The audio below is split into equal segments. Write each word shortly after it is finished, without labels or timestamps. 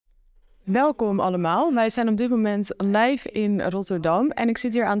Welkom allemaal. Wij zijn op dit moment live in Rotterdam en ik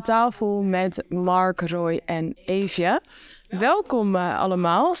zit hier aan tafel met Mark, Roy en Eefje. Welkom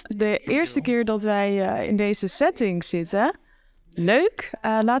allemaal. De eerste keer dat wij in deze setting zitten. Leuk.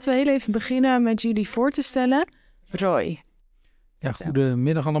 Laten we heel even beginnen met jullie voor te stellen. Roy. Ja,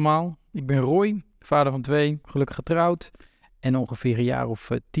 goedemiddag allemaal. Ik ben Roy, vader van 2, gelukkig getrouwd. En ongeveer een jaar of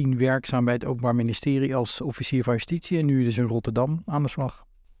 10 werkzaam bij het Openbaar Ministerie als officier van justitie. En nu dus in Rotterdam aan de slag.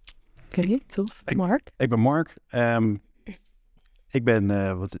 Oké, tof. Mark? Ik ben Mark. Ik ben,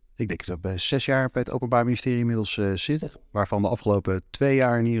 ik denk dat ik bij 6 jaar bij het Openbaar Ministerie inmiddels zit. Waarvan de afgelopen 2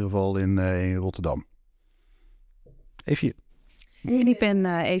 jaar in ieder geval in Rotterdam. Eefje. Ik ben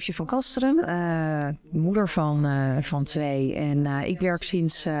Eefje van Kasteren, moeder van 2. En ik werk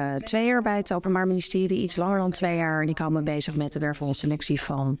sinds 2 jaar bij het Openbaar Ministerie, iets langer dan 2 jaar. En ik hou me bezig met de werf- en selectie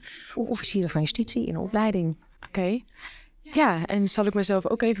van officieren van justitie in de opleiding. Oké. Ja, en zal ik mezelf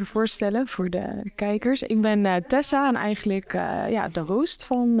ook even voorstellen voor de kijkers. Ik ben Tessa en eigenlijk de host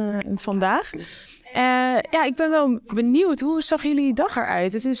van vandaag. Ik ben wel benieuwd, hoe zag jullie dag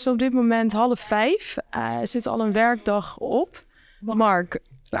eruit? Het is op dit moment 4:30. Er zit al een werkdag op. Mark,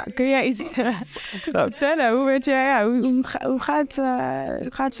 kun jij iets vertellen? Hoe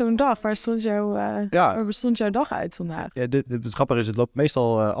gaat zo'n dag? Waar bestond jouw dag uit vandaag? Ja, het grappige is, het loopt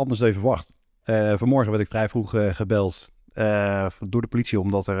meestal anders dan je verwacht. Vanmorgen werd ik vrij vroeg gebeld door de politie,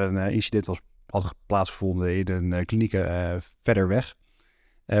 omdat er een incident had plaatsgevonden in een kliniek verder weg.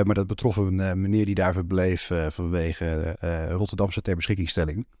 Maar dat betrof een meneer die daar verbleef vanwege Rotterdamse ter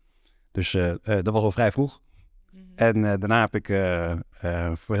beschikkingstelling. Dus dat was al vrij vroeg. En daarna heb ik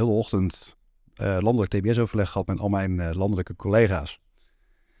voor heel de ochtend landelijk TBS-overleg gehad met al mijn landelijke collega's.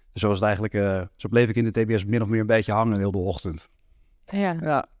 Dus zo was het eigenlijk, zo bleef ik in de TBS min of meer een beetje hangen heel de ochtend.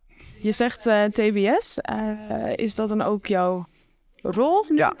 Ja. Je zegt TBS. Is dat dan ook jouw rol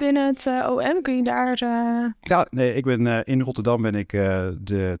binnen het OM? Kun je daar... Ja, nee, in Rotterdam ben ik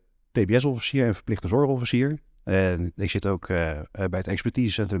de TBS-officier en verplichte zorgofficier. En ik zit ook bij het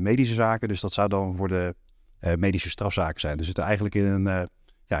expertisecentrum medische zaken. Dus dat zou dan voor de medische strafzaken zijn. Dus we zitten eigenlijk in een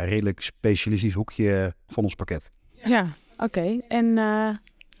redelijk specialistisch hoekje van ons pakket. Ja, oké. En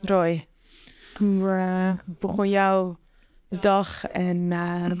Roy, hoe begon jouw dag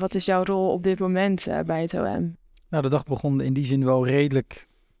en wat is jouw rol op dit moment bij het OM? Nou, de dag begon in die zin wel redelijk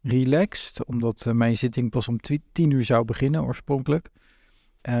relaxed. Omdat mijn zitting pas om 10 uur zou beginnen oorspronkelijk.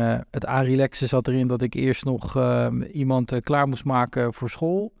 Het relaxen zat erin dat ik eerst nog iemand klaar moest maken voor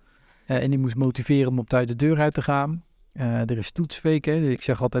school. En die moest motiveren om op tijd de deur uit te gaan. Er is toetsweek. Hè? Ik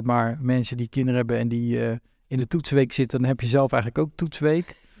zeg altijd maar, mensen die kinderen hebben en die in de toetsweek zitten, dan heb je zelf eigenlijk ook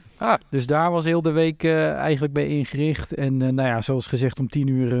toetsweek. Dus daar was heel de week eigenlijk bij ingericht. En zoals gezegd om 10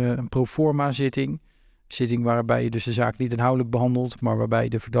 uur een proforma zitting. Zitting waarbij je dus de zaak niet inhoudelijk behandelt, maar waarbij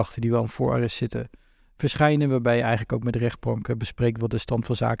de verdachten die wel in voorarrest zitten verschijnen. Waarbij je eigenlijk ook met de rechtbank bespreekt wat de stand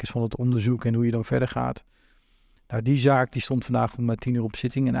van zaken is van het onderzoek en hoe je dan verder gaat. Nou, die zaak die stond vandaag om 10 uur op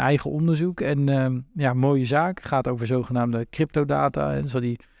zitting. Een eigen onderzoek en mooie zaak. Gaat over zogenaamde cryptodata. En zo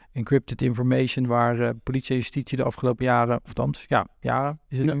die encrypted information waar politie en justitie de afgelopen jaren, of althans, jaren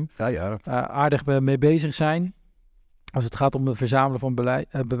is het nu, aardig mee bezig zijn. Als het gaat om het verzamelen van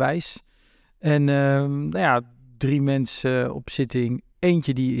bewijs. En 3 mensen op zitting.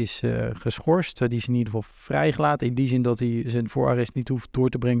 Eentje die is geschorst. Die is in ieder geval vrijgelaten. In die zin dat hij zijn voorarrest niet hoeft door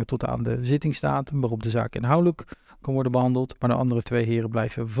te brengen tot aan de zittingsdatum. Waarop de zaak inhoudelijk kan worden behandeld. Maar de andere 2 heren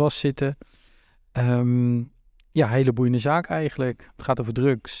blijven vastzitten. Hele boeiende zaak eigenlijk. Het gaat over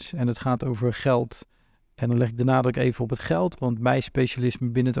drugs en het gaat over geld. En dan leg ik de nadruk even op het geld. Want mijn specialisme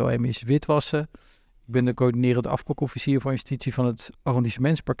binnen het OM is witwassen. Ik ben de coördinerend afpakofficier van justitie van het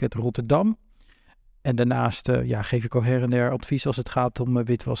arrondissementspakket Rotterdam. En daarnaast geef ik al her en der advies als het gaat om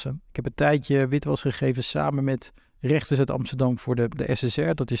witwassen. Ik heb een tijdje witwas gegeven samen met rechters uit Amsterdam voor de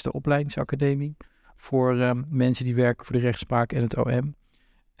SSR. Dat is de opleidingsacademie voor mensen die werken voor de rechtspraak en het OM.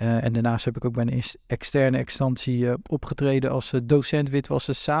 En daarnaast heb ik ook bij een externe instantie opgetreden als docent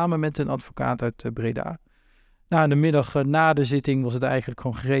witwassen samen met een advocaat uit Breda. Nou, in de middag na de zitting was het eigenlijk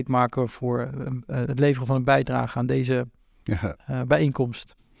gewoon gereed maken voor het leveren van een bijdrage aan deze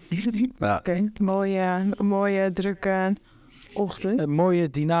bijeenkomst. Oké, mooie drukke ochtend. Een mooie,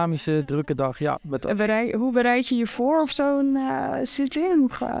 dynamische, drukke dag, ja. Hoe bereid je je voor op zo'n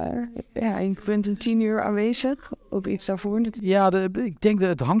zitting? Je bent om 10 uur aanwezig, ook iets daarvoor natuurlijk. Ja, ik denk dat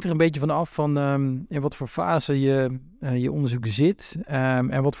het hangt er een beetje van af van in wat voor fase je onderzoek zit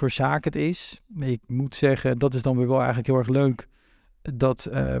en wat voor zaak het is. Ik moet zeggen, dat is dan weer wel eigenlijk heel erg leuk, dat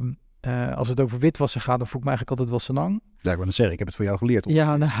als het over witwassen gaat, dan voel ik me eigenlijk altijd wel senang. Ja, ik wil het zeggen, ik heb het voor jou geleerd.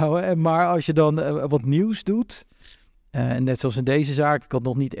 Ja, maar als je dan wat nieuws doet, En net zoals in deze zaak, ik had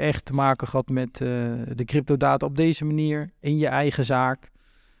nog niet echt te maken gehad met de cryptodata op deze manier in je eigen zaak.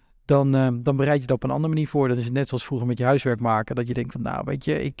 Dan bereid je dat op een andere manier voor. Dat is net zoals vroeger met je huiswerk maken. Dat je denkt van, nou weet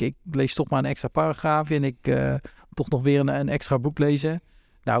je, ik lees toch maar een extra paragraafje en ik toch nog weer een extra boek lezen.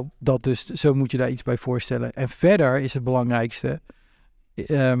 Nou, dat dus, zo moet je daar iets bij voorstellen. En verder is het belangrijkste,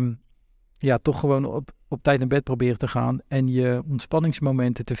 toch gewoon op tijd naar bed proberen te gaan en je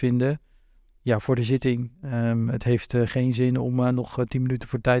ontspanningsmomenten te vinden. Ja, voor de zitting. Het heeft geen zin om nog 10 minuten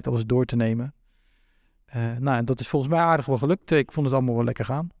voor tijd alles door te nemen. En dat is volgens mij aardig wel gelukt. Ik vond het allemaal wel lekker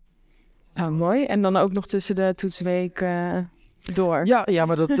gaan. Nou, mooi. En dan ook nog tussen de toetsweek door. Ja,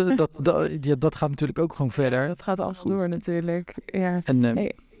 maar dat gaat natuurlijk ook gewoon verder. Dat gaat al door natuurlijk. Ja.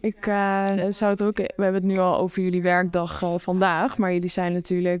 En, Ik zou het ook... We hebben het nu al over jullie werkdag vandaag. Maar jullie zijn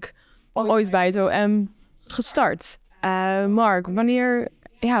natuurlijk ooit bij het OM gestart. Mark, wanneer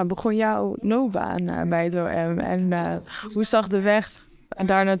begon jouw loopbaan bij het OM? En hoe zag de weg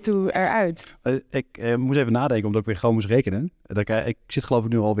daar naartoe eruit? Ik moest even nadenken, omdat ik weer gewoon moest rekenen. Ik zit geloof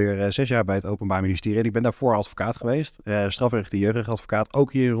ik nu alweer 6 jaar bij het Openbaar Ministerie. En ik ben daarvoor advocaat geweest. Strafrecht en jeugdrechtadvocaat,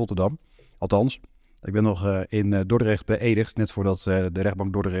 ook hier in Rotterdam. Althans, ik ben nog in Dordrecht beëdigd. Net voordat de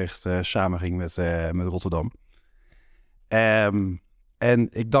rechtbank Dordrecht samenging met Rotterdam. En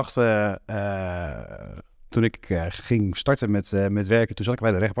ik dacht, toen ik ging starten met werken, toen zat ik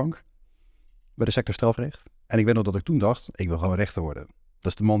bij de rechtbank. Bij de sector strafrecht. En ik weet nog dat ik toen dacht, ik wil gewoon rechter worden.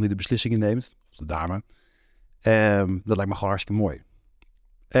 Dat is de man die de beslissingen neemt, of de dame. Dat lijkt me gewoon hartstikke mooi.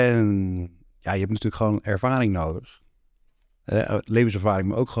 En ja, je hebt natuurlijk gewoon ervaring nodig. Levenservaring,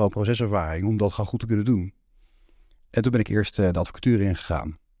 maar ook gewoon proceservaring, om dat gewoon goed te kunnen doen. En toen ben ik eerst de advocatuur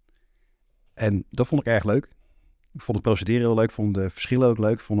ingegaan. En dat vond ik erg leuk. Ik vond het procederen heel leuk, vond de verschillen ook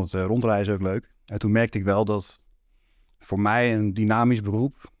leuk, vond het rondreizen ook leuk. En toen merkte ik wel dat voor mij een dynamisch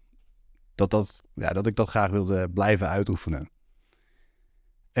beroep, dat ik dat graag wilde blijven uitoefenen.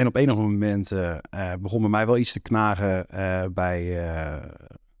 En op enig moment begon bij mij wel iets te knagen bij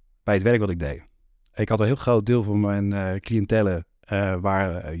het werk wat ik deed. Ik had een heel groot deel van mijn cliëntelen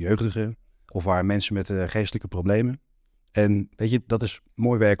waren jeugdigen of waren mensen met geestelijke problemen. En weet je, dat is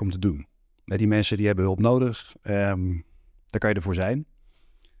mooi werk om te doen. Die mensen die hebben hulp nodig, daar kan je ervoor zijn.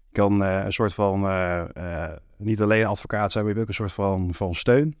 Je kan een soort van, niet alleen advocaat zijn, maar je hebt ook een soort van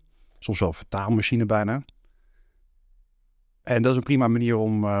steun. Soms wel een vertaalmachine bijna. En dat is een prima manier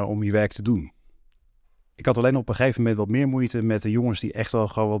om je werk te doen. Ik had alleen op een gegeven moment wat meer moeite met de jongens die echt wel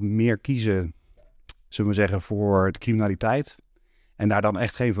gewoon wat meer kiezen, zullen we zeggen, voor de criminaliteit. En daar dan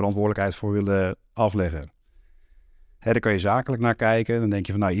echt geen verantwoordelijkheid voor willen afleggen. Daar kan je zakelijk naar kijken. Dan denk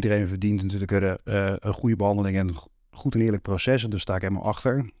je van, nou, iedereen verdient natuurlijk een goede behandeling en een goed en eerlijk proces. En daar sta ik helemaal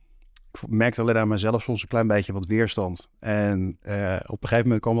achter. Ik merkte alleen aan mezelf soms een klein beetje wat weerstand. En op een gegeven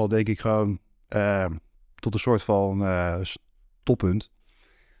moment kwam dat denk ik gewoon tot een soort van toppunt.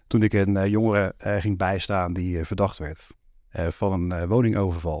 Toen ik een jongere ging bijstaan die verdacht werd van een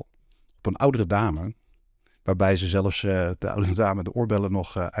woningoverval op een oudere dame. Waarbij ze zelfs de oudere dame de oorbellen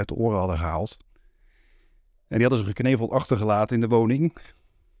nog uit de oren hadden gehaald. En die hadden ze gekneveld achtergelaten in de woning.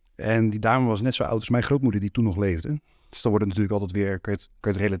 En die dame was net zo oud als mijn grootmoeder die toen nog leefde. Dus dan wordt het natuurlijk altijd weer, kun je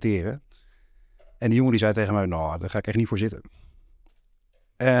het relateren. En die jongen die zei tegen mij, nou, daar ga ik echt niet voor zitten.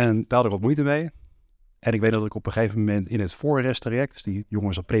 En daar had ik wat moeite mee. En ik weet dat ik op een gegeven moment in het voorarresttraject, dus die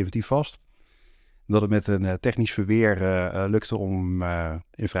jongen zat preventief vast, dat het met een technisch verweer lukte om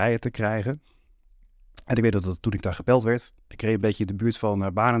in vrijheid te krijgen. En ik weet dat toen ik daar gebeld werd, ik reed een beetje in de buurt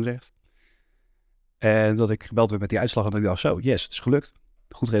van Barendrecht. En dat ik gebeld werd met die uitslag en dat ik dacht, zo, yes, het is gelukt.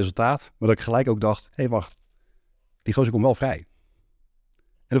 Goed resultaat. Maar dat ik gelijk ook dacht, hé, wacht, die gozer komt wel vrij. En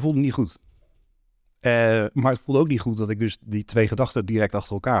dat voelde niet goed. Maar het voelde ook niet goed dat ik dus die twee gedachten direct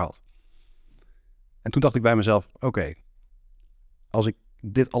achter elkaar had. En toen dacht ik bij mezelf, oké, als ik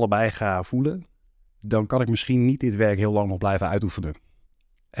dit allebei ga voelen, dan kan ik misschien niet dit werk heel lang nog blijven uitoefenen.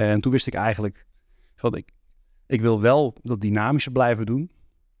 En toen wist ik eigenlijk, van ik wil wel dat dynamische blijven doen.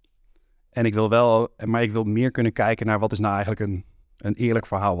 En ik wil meer kunnen kijken naar wat is nou eigenlijk een eerlijk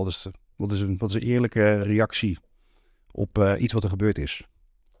verhaal. Wat is een eerlijke reactie op iets wat er gebeurd is.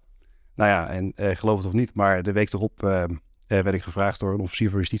 Nou ja, en geloof het of niet, maar de week erop werd ik gevraagd door een officier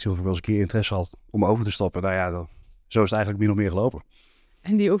van justitie of ik wel eens een keer interesse had om over te stappen. Nou ja, zo is het eigenlijk min of meer gelopen.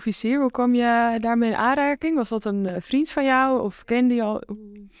 En die officier, hoe kwam je daarmee in aanraking? Was dat een vriend van jou of kende je al?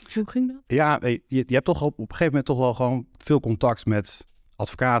 Hoe ging dat? Ja, je hebt toch op een gegeven moment toch wel gewoon veel contact met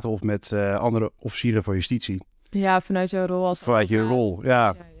advocaten of met andere officieren van justitie. Ja, vanuit jouw rol als vanuit je rol,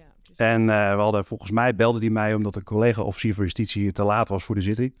 ja. En we hadden volgens mij, belde die mij omdat een collega officier van justitie te laat was voor de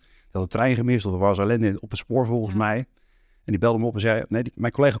zitting. Die had de trein gemist of er was ellende op het spoor volgens mij. En die belde me op en zei, nee,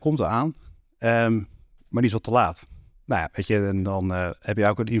 mijn collega komt eraan, maar die is wat te laat. Nou ja, weet je, en dan heb je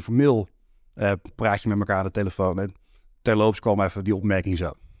ook een informeel praatje met elkaar aan de telefoon. En terloops kwam even die opmerking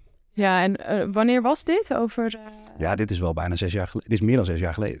zo. Ja, en wanneer was dit? Ja, dit is wel bijna 6 jaar geleden. Dit is meer dan 6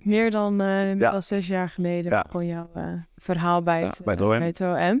 jaar geleden. Meer dan 6 jaar geleden begon jouw verhaal bij het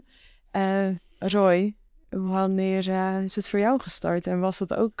OM. Roy, wanneer is het voor jou gestart? En was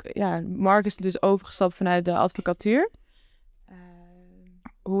dat ook... Ja, Mark is dus overgestapt vanuit de advocatuur.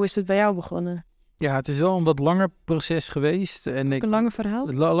 Hoe is het bij jou begonnen? Ja, het is wel een wat langer proces geweest. En een lange verhaal?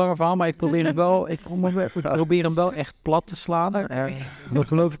 Een langer verhaal, maar ik probeer hem wel, probeer hem wel echt plat te slaan. Dat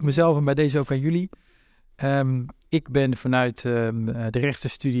geloof ik mezelf en bij deze ook aan jullie. Ik ben vanuit de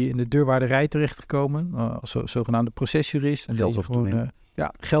rechtenstudie in de deurwaarderij terechtgekomen. Als zogenaamde procesjurist. En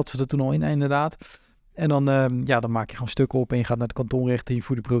geld zat er toen al in, inderdaad. En dan maak je gewoon stukken op en je gaat naar de kantonrechter en je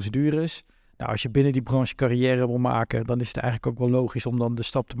voert de procedures. Nou, als je binnen die branche carrière wil maken, dan is het eigenlijk ook wel logisch om dan de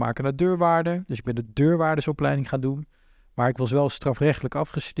stap te maken naar deurwaarder. Dus ik ben de deurwaardersopleiding gaan doen. Maar ik was wel strafrechtelijk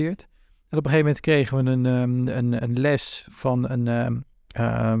afgestudeerd. En op een gegeven moment kregen we een les van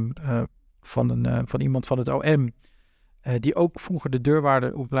iemand van het OM. Die ook vroeger de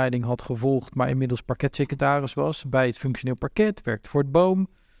deurwaarderopleiding had gevolgd, maar inmiddels parketsecretaris was bij het functioneel parket, werkte voor het BOOM.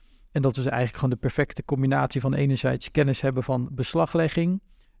 En dat was eigenlijk gewoon de perfecte combinatie van enerzijds kennis hebben van beslaglegging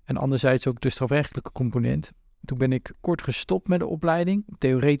en anderzijds ook de strafrechtelijke component. Toen ben ik kort gestopt met de opleiding,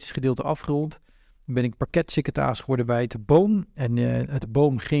 theoretisch gedeelte afgerond. Toen ben ik parketsecretaris geworden bij het BOOM. En het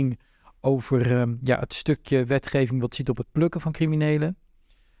BOOM ging over het stukje wetgeving wat zit op het plukken van criminelen.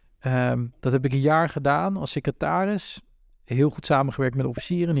 Dat heb ik een jaar gedaan als secretaris. Heel goed samengewerkt met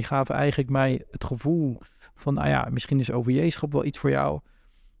officieren. Die gaven eigenlijk mij het gevoel van, misschien is OVJ-schap wel iets voor jou.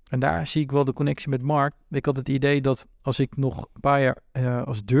 En daar zie ik wel de connectie met Mark. Ik had het idee dat als ik nog een paar jaar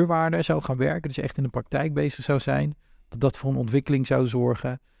als deurwaarder zou gaan werken, dus echt in de praktijk bezig zou zijn, dat voor een ontwikkeling zou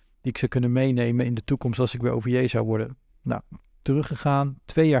zorgen die ik zou kunnen meenemen in de toekomst als ik weer OVJ zou worden. Nou, teruggegaan,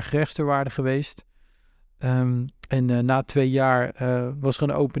 2 jaar gerechtsdeurwaarder geweest. Na 2 jaar was er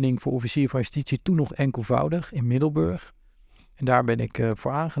een opening voor officier van justitie, toen nog enkelvoudig in Middelburg. En daar ben ik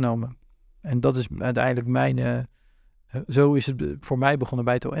voor aangenomen. En dat is uiteindelijk zo is het voor mij begonnen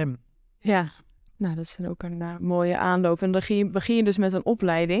bij het OM. Ja, nou dat is dan ook een mooie aanloop. En dan begin je dus met een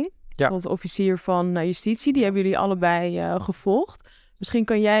opleiding tot officier van justitie. Die hebben jullie allebei gevolgd. Misschien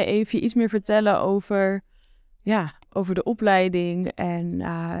kan jij even iets meer vertellen over de opleiding en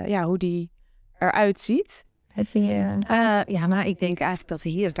hoe die eruit ziet. Ik denk eigenlijk dat de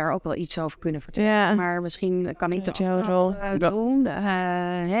heren daar ook wel iets over kunnen vertellen. Ja. Maar misschien kan ik dat rol doen.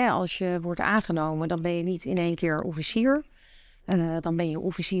 Als je wordt aangenomen, dan ben je niet in één keer officier. Dan ben je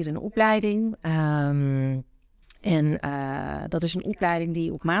officier in de opleiding. Dat is een opleiding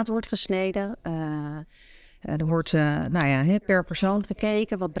die op maat wordt gesneden. Er wordt per persoon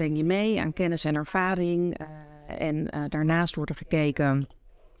gekeken. Wat breng je mee aan kennis en ervaring? Daarnaast wordt er gekeken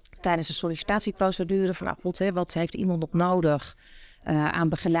tijdens de sollicitatieprocedure van wat heeft iemand nog nodig aan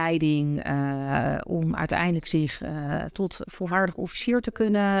begeleiding om uiteindelijk zich tot volwaardig officier te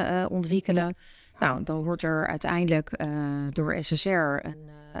kunnen ontwikkelen. Nou, dan wordt er uiteindelijk door SSR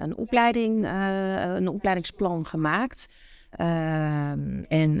een opleidingsplan gemaakt.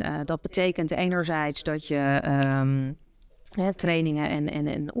 Dat betekent enerzijds dat je trainingen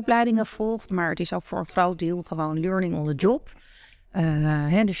en opleidingen volgt, maar het is ook voor een groot deel gewoon learning on the job.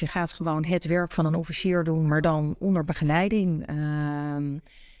 Dus je gaat gewoon het werk van een officier doen, maar dan onder begeleiding.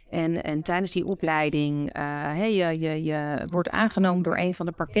 En tijdens die opleiding, je wordt aangenomen door een van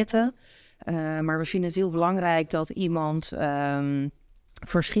de parketten. Maar we vinden het heel belangrijk dat iemand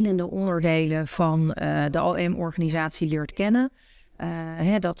verschillende onderdelen van de OM-organisatie leert kennen.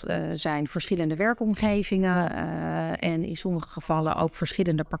 Dat zijn verschillende werkomgevingen en in sommige gevallen ook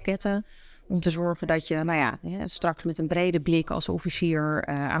verschillende parketten. Om te zorgen dat je straks met een brede blik als officier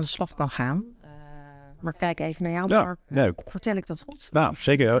aan de slag kan gaan. Maar kijk even naar jou, Mark. Ja, vertel ik dat goed? Nou,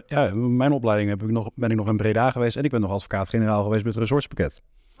 zeker. Ja, mijn opleiding ben ik nog in Breda geweest. En ik ben nog advocaat-generaal geweest met het resortspakket.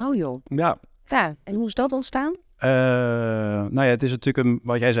 Oh joh. Ja. En hoe is dat ontstaan? Het is natuurlijk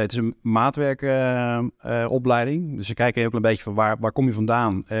wat jij zei, het is een maatwerkopleiding. Dus ze kijken ook een beetje van waar kom je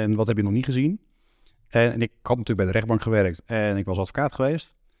vandaan en wat heb je nog niet gezien. En ik had natuurlijk bij de rechtbank gewerkt en ik was advocaat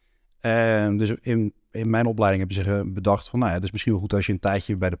geweest. Dus in mijn opleiding hebben ze bedacht van, het is misschien wel goed als je een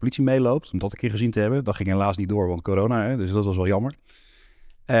tijdje bij de politie meeloopt, om dat een keer gezien te hebben. Dat ging helaas niet door, want corona, dus dat was wel jammer.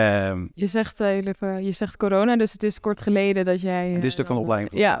 Je zegt corona, dus het is kort geleden dat jij... Het is een stuk van de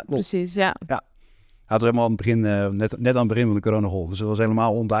opleiding. Ja, precies, ja. Het was helemaal aan het begin, net aan het begin van de coronagolf. Dus het was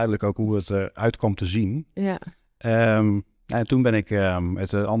helemaal onduidelijk ook hoe het uitkwam te zien. Ja. En toen ben ik,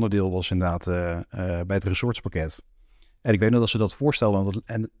 het andere deel was inderdaad bij het resortspakket. En ik weet nog dat ze dat voorstelden.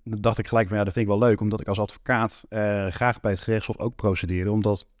 En dan dacht ik gelijk van dat vind ik wel leuk. Omdat ik als advocaat graag bij het gerechtshof ook procedeerde.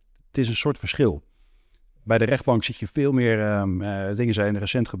 Omdat het is een soort verschil. Bij de rechtbank zit je veel meer dingen zijn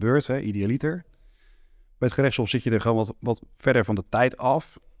recent gebeurd, idealiter. Bij het gerechtshof zit je er gewoon wat verder van de tijd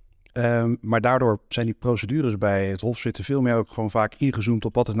af. Maar daardoor zijn die procedures bij het hof zitten veel meer ook gewoon vaak ingezoomd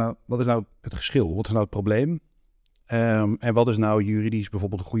op wat is nou het geschil? Wat is nou het probleem? En wat is nou juridisch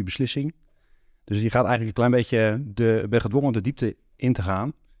bijvoorbeeld een goede beslissing? Dus je gaat eigenlijk een klein beetje ben gedwongen de diepte in te gaan.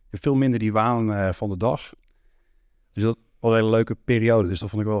 Je hebt veel minder die waan van de dag. Dus dat was een hele leuke periode. Dus dat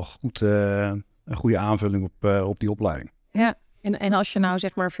vond ik wel goed, een goede aanvulling op die opleiding. Ja, en als je nou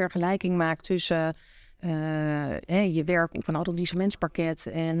zeg maar vergelijking maakt tussen je werk op een arrondissementsparket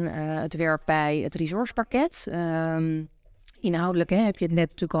en het werk bij het resourceparket. Inhoudelijk heb je het net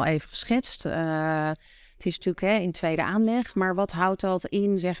natuurlijk al even geschetst. Het is natuurlijk in tweede aanleg, maar wat houdt dat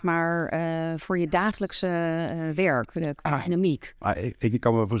in, zeg maar, voor je dagelijkse werk, de dynamiek? Ik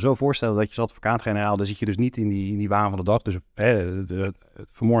kan me zo voorstellen dat je als advocaat-generaal, dan zit je dus niet in die waan van de dag. Dus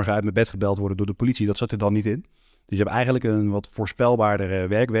vanmorgen uit mijn bed gebeld worden door de politie, dat zat er dan niet in. Dus je hebt eigenlijk een wat voorspelbaardere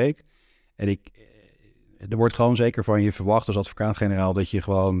werkweek. En er wordt gewoon zeker van je verwacht als advocaat-generaal dat je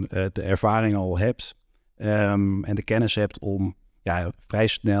gewoon de ervaring al hebt en de kennis hebt om vrij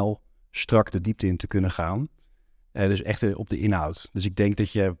snel strak de diepte in te kunnen gaan. Dus echt op de inhoud. Dus ik denk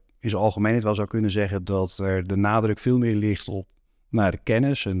dat je in zijn algemeenheid wel zou kunnen zeggen dat er de nadruk veel meer ligt op de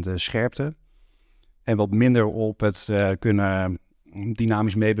kennis en de scherpte. En wat minder op het kunnen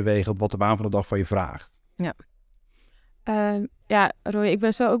dynamisch meebewegen op wat de waan van de dag van je vraagt. Ja. Roy, ik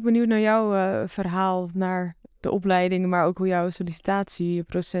ben zo ook benieuwd naar jouw verhaal, naar de opleiding, maar ook hoe jouw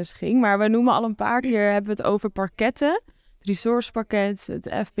sollicitatieproces ging. Maar we noemen al een paar keer, hebben we het over parketten. Het resourcepakket,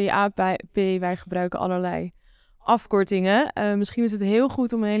 het FPAP, wij gebruiken allerlei afkortingen. Misschien is het heel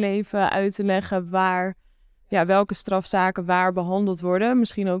goed om heel even uit te leggen welke strafzaken waar behandeld worden.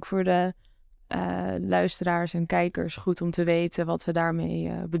 Misschien ook voor de luisteraars en kijkers goed om te weten wat we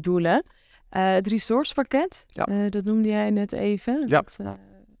daarmee bedoelen. Het resourcepakket, dat noemde jij net even. Ja,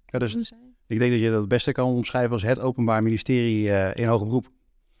 dus ik denk dat je dat het beste kan omschrijven als het Openbaar Ministerie in hoger beroep.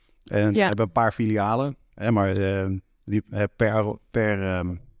 En we hebben een paar filialen, maar die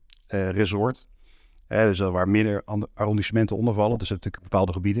per resort. Dus waar minder arrondissementen onder vallen. Dus natuurlijk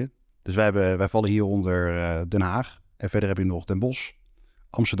bepaalde gebieden. Dus wij vallen hier onder Den Haag. En verder heb je nog Den Bosch,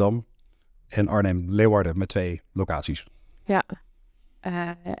 Amsterdam en Arnhem-Leeuwarden met 2 locaties. Ja.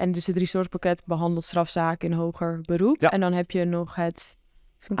 En dus het resourcepakket behandelt strafzaken in hoger beroep. Ja. En dan heb je nog het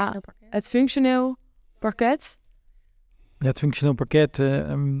functioneel parket. Ja, het functioneel parket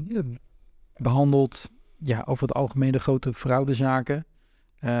behandelt over het algemeen de grote fraudezaken.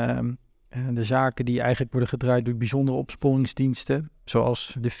 De zaken die eigenlijk worden gedraaid door bijzondere opsporingsdiensten,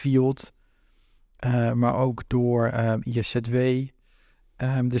 zoals de FIOD, maar ook door ISZW.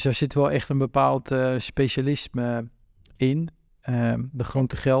 Dus daar zit wel echt een bepaald specialisme in. De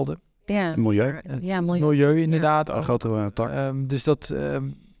grote gelden. Ja. Milieu. Milieu inderdaad. Een grote tak. Dus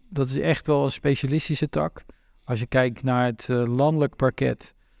dat is echt wel een specialistische tak. Als je kijkt naar het landelijk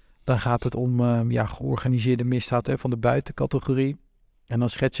parket, dan gaat het om georganiseerde misdaad van de buitencategorie. En dan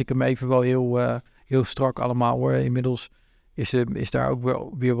schets ik hem even wel heel strak allemaal hoor. Inmiddels is daar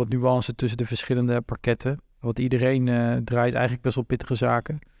ook weer wat nuance tussen de verschillende parketten. Want iedereen draait eigenlijk best wel pittige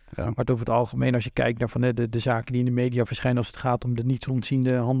zaken. Ja. Maar over het algemeen, als je kijkt naar van de zaken die in de media verschijnen als het gaat om de niet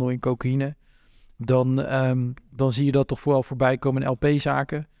ontziende handel in cocaïne, dan zie je dat toch vooral voorbij komen in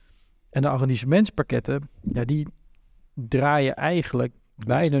LP-zaken. En de arrondissementspakketten, die draaien eigenlijk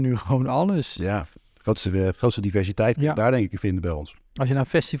bijna nu gewoon alles. Ja, grootste diversiteit, daar denk ik vinden bij ons. Als je naar een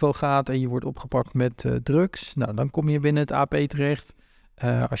festival gaat en je wordt opgepakt met drugs, dan kom je binnen het AP terecht.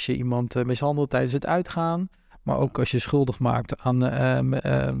 Als je iemand mishandelt tijdens het uitgaan, maar ook als je schuldig maakt aan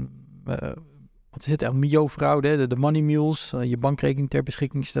MIO-fraude, de money mules, je bankrekening ter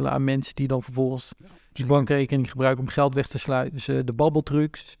beschikking stellen aan mensen die dan vervolgens die bankrekening gebruiken om geld weg te sluiten. Dus de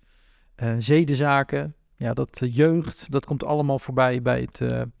babbeltrucs, zedenzaken, jeugd, dat komt allemaal voorbij bij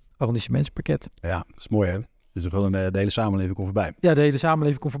het arrondissementspakket. Ja, dat is mooi hè. Dus gewoon de hele samenleving komt voorbij. Ja, de hele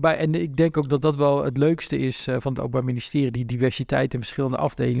samenleving komt voorbij. En ik denk ook dat dat wel het leukste is van het Openbaar Ministerie, die diversiteit in verschillende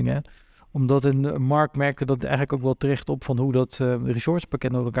afdelingen. Omdat een markt merkte dat eigenlijk ook wel terecht op van hoe dat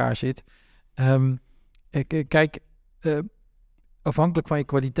resourcepakket met elkaar zit. Kijk, afhankelijk van je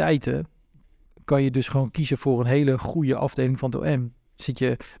kwaliteiten kan je dus gewoon kiezen voor een hele goede afdeling van het OM.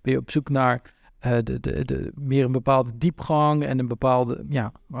 Ben je op zoek naar meer een bepaalde diepgang en een bepaalde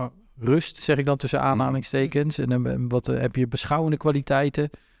rust, zeg ik dan tussen aanhalingstekens. En heb je beschouwende kwaliteiten,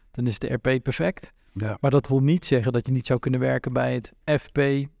 dan is de RP perfect. Ja. Maar dat wil niet zeggen dat je niet zou kunnen werken bij het FP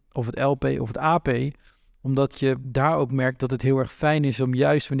of het LP of het AP. Omdat je daar ook merkt dat het heel erg fijn is om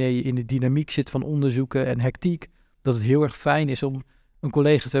juist wanneer je in de dynamiek zit van onderzoeken en hectiek, dat het heel erg fijn is om een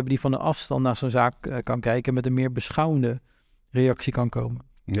collega te hebben die van de afstand naar zo'n zaak kan kijken en met een meer beschouwende reactie kan komen.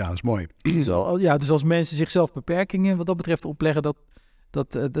 Ja, dat is mooi. Dus als mensen zichzelf beperkingen wat dat betreft opleggen,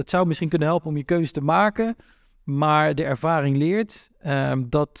 dat zou misschien kunnen helpen om je keuze te maken. Maar de ervaring leert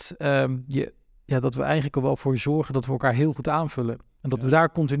dat we eigenlijk er wel voor zorgen dat we elkaar heel goed aanvullen. En dat we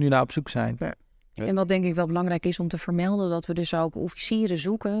daar continu naar op zoek zijn. Ja. En wat denk ik wel belangrijk is om te vermelden, dat we dus ook officieren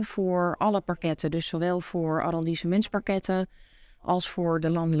zoeken voor alle parketten. Dus zowel voor arrondissementsparketten als voor de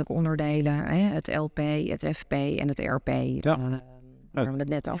landelijke onderdelen. Het LP, het FP en het RP. Waar we het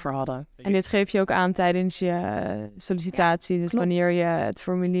net over hadden. En dit geef je ook aan tijdens je sollicitatie. Dus klopt. wanneer je het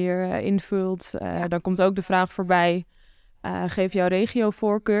formulier invult, dan komt ook de vraag voorbij. Geef jouw regio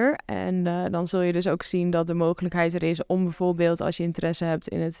voorkeur. En dan zul je dus ook zien dat de mogelijkheid er is om bijvoorbeeld, als je interesse hebt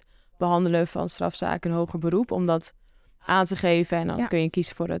in het behandelen van strafzaken in hoger beroep, om dat aan te geven. En dan kun je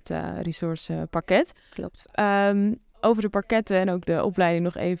kiezen voor het resourcepakket. Klopt. Over de parketten en ook de opleiding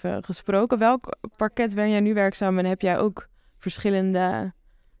nog even gesproken. Welk parket ben jij nu werkzaam en heb jij ook verschillende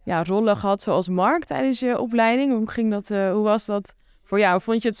rollen gehad zoals Mark tijdens je opleiding? Hoe was dat voor jou?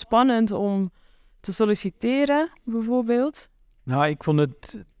 Vond je het spannend om te solliciteren bijvoorbeeld? Nou, ik vond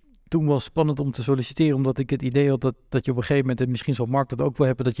het toen wel spannend om te solliciteren, omdat ik het idee had dat je op een gegeven moment, en misschien zal Mark dat ook wel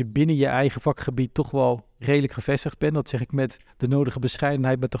hebben, dat je binnen je eigen vakgebied toch wel redelijk gevestigd bent. Dat zeg ik met de nodige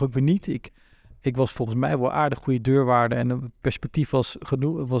bescheidenheid, maar toch ook weer niet. Ik was volgens mij wel aardig goede deurwaarder en het perspectief was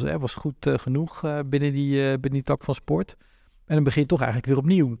goed genoeg binnen die tak van sport. En dan begin je toch eigenlijk weer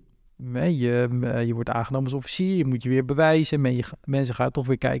opnieuw. Je wordt aangenomen als officier, je moet je weer bewijzen. Mensen gaan toch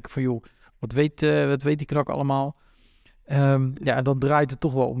weer kijken van joh, wat weet die knak allemaal? En dan draait het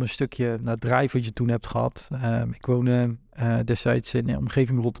toch wel om een stukje drive wat je toen hebt gehad. Ik woonde destijds in de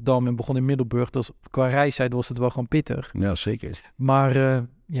omgeving Rotterdam en begon in Middelburg. Dus qua reistijd was het wel gewoon pittig. Ja, zeker. Maar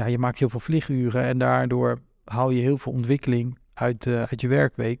je maakt heel veel vlieguren en daardoor haal je heel veel ontwikkeling uit je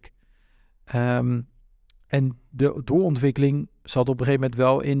werkweek. En de doorontwikkeling zat op een gegeven moment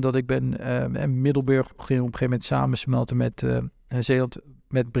wel in dat ik Middelburg ging op een gegeven moment samensmelten met Zeeland,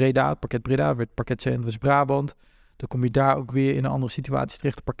 met Breda. Het pakket Breda werd pakket Zeeland-West-Brabant. Dan kom je daar ook weer in een andere situatie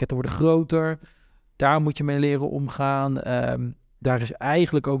terecht. De pakketten worden groter. Daar moet je mee leren omgaan. Daar is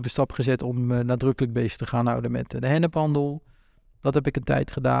eigenlijk ook de stap gezet om nadrukkelijk bezig te gaan houden met de hennephandel. Dat heb ik een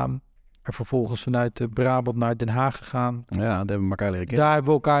tijd gedaan. En vervolgens vanuit Brabant naar Den Haag gegaan. Ja, daar hebben we elkaar leren kennen. Daar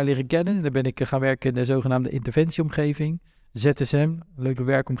hebben we elkaar leren kennen. Daar ben ik gaan werken in de zogenaamde interventieomgeving. ZSM, een leuke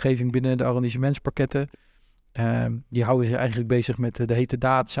werkomgeving binnen de arrondissementspakketten. Die houden zich eigenlijk bezig met de hete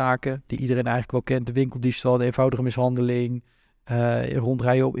daadzaken, die iedereen eigenlijk wel kent. De winkeldiefstal, de eenvoudige mishandeling,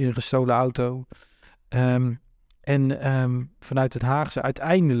 rondrijden op in een gestolen auto. Vanuit het Haagse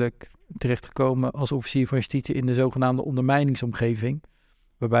uiteindelijk terechtgekomen als officier van justitie in de zogenaamde ondermijningsomgeving,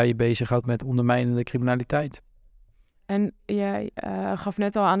 waarbij je bezighoudt met ondermijnende criminaliteit. En jij gaf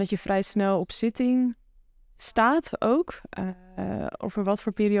net al aan dat je vrij snel op zitting staat ook. Over wat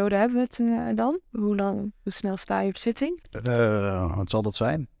voor periode hebben we het dan? Hoe snel sta je op zitting? Wat zal dat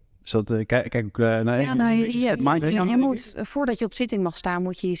zijn? Is dat, je moet, voordat je op zitting mag staan,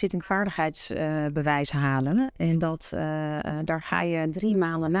 moet je je zittingvaardigheidsbewijs halen. En daar ga je 3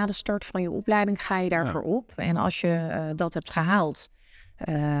 maanden na de start van je opleiding ga je daarvoor op. En als je dat hebt gehaald,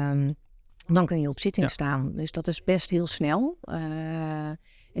 dan kun je op zitting staan. Dus dat is best heel snel.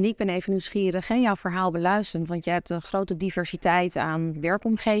 En ik ben even nieuwsgierig, jouw verhaal beluisteren, want je hebt een grote diversiteit aan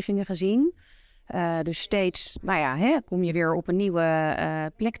werkomgevingen gezien. Dus steeds, kom je weer op een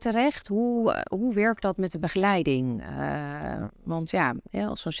nieuwe plek terecht. Hoe werkt dat met de begeleiding? Want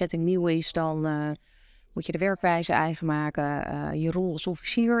als zo'n setting nieuw is, dan moet je de werkwijze eigen maken. Je rol als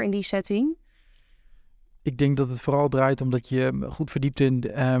officier in die setting. Ik denk dat het vooral draait omdat je goed verdiept in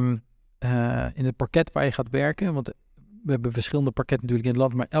het parket waar je gaat werken. Want we hebben verschillende pakketten natuurlijk in het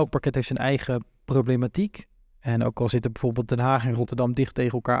land, maar elk pakket heeft zijn eigen problematiek. En ook al zitten bijvoorbeeld Den Haag en Rotterdam dicht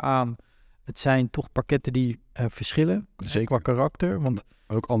tegen elkaar aan, het zijn toch pakketten die verschillen, zeker qua karakter. Want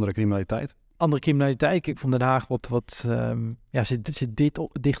ook andere criminaliteit. Andere criminaliteit, ik vond Den Haag zit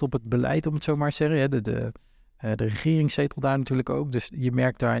dicht op het beleid, om het zo maar te zeggen. Ja, de regering zetelt daar natuurlijk ook, dus je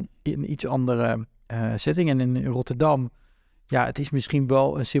merkt daar een iets andere setting. En in Rotterdam, het is misschien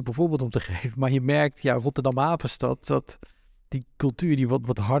wel een simpel voorbeeld om te geven, maar je merkt, Rotterdam-Havenstad, dat die cultuur, die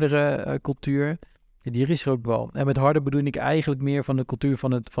wat hardere cultuur, die is er ook wel. En met harde bedoel ik eigenlijk meer van de cultuur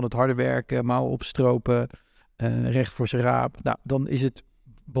van het harde werken, mouwen opstropen, recht voor zijn raap. Nou, dan is het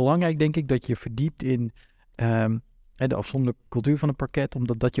belangrijk, denk ik, dat je verdiept in de afzonderlijke cultuur van een parket,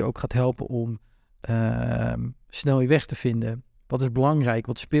 omdat dat je ook gaat helpen om snel je weg te vinden. Wat is belangrijk?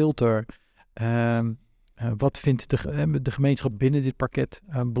 Wat speelt er? Wat vindt de gemeenschap binnen dit parket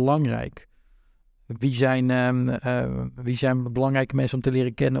belangrijk? Wie zijn belangrijke mensen om te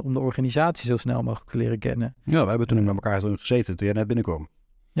leren kennen, om de organisatie zo snel mogelijk te leren kennen? Ja, we hebben toen met elkaar gezeten toen jij net binnenkwam.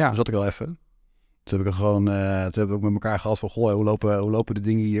 Ja. Toen zat ik al even. Toen heb ik toen hebben we ook met elkaar gehad van, goh, hoe lopen de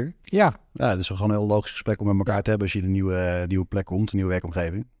dingen hier? Ja. Ja, het is gewoon een heel logisch gesprek om met elkaar te hebben als je in een nieuwe plek komt, een nieuwe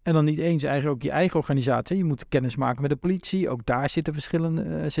werkomgeving. En dan niet eens eigenlijk ook je eigen organisatie. Je moet kennis maken met de politie. Ook daar zitten verschillen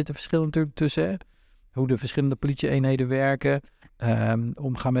natuurlijk tussen. Hè? Hoe de verschillende politieeenheden werken.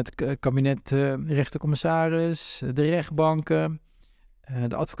 Omgaan met het kabinet, rechtercommissaris, de rechtbanken,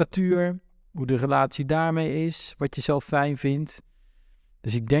 de advocatuur. Hoe de relatie daarmee is. Wat je zelf fijn vindt.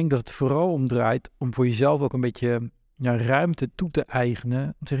 Dus ik denk dat het vooral om draait om voor jezelf ook een beetje ruimte toe te eigenen.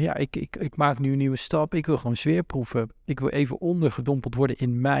 Om te zeggen, ik maak nu een nieuwe stap. Ik wil gewoon sfeerproeven. Ik wil even ondergedompeld worden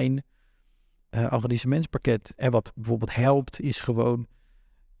in mijn arrondissementspakket. En wat bijvoorbeeld helpt is gewoon,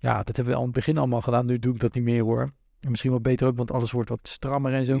 dat hebben we al in het begin allemaal gedaan. Nu doe ik dat niet meer hoor. En misschien wel beter ook, want alles wordt wat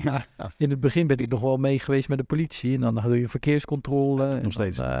strammer en zo. Ja. In het begin ben ik nog wel mee geweest met de politie. En dan doe je verkeerscontrole. Nog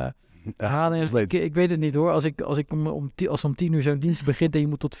steeds. Ik weet het niet hoor. Als om 10 uur zo'n dienst begint en je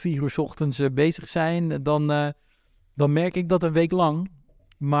moet tot 4 uur 's ochtends bezig zijn, dan merk ik dat een week lang.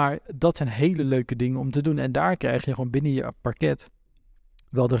 Maar dat zijn hele leuke dingen om te doen. En daar krijg je gewoon binnen je parket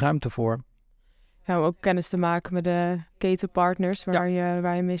wel de ruimte voor. Ja, om ook kennis te maken met de ketenpartners waar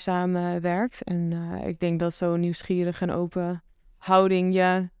je mee samenwerkt. En ik denk dat zo'n nieuwsgierig en open houding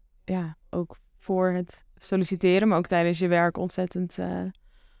je ook voor het solliciteren, maar ook tijdens je werk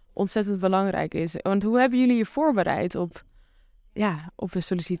ontzettend belangrijk is. Want hoe hebben jullie je voorbereid op een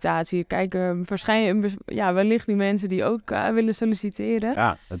sollicitatie? Kijken waarschijnlijk wellicht nu mensen die ook willen solliciteren.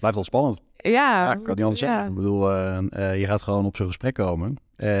 Ja, het blijft wel spannend. Ja, Ik kan het niet anders zeggen. Ik bedoel, je gaat gewoon op zo'n gesprek komen.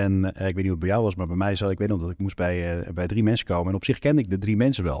 En ik weet niet hoe het bij jou was, maar bij mij ik weet nog dat ik moest bij 3 mensen komen. En op zich kende ik de 3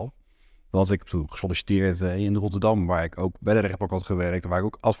 mensen wel. Want ik heb toen gesolliciteerd in Rotterdam, waar ik ook bij de rechtbank had gewerkt, waar ik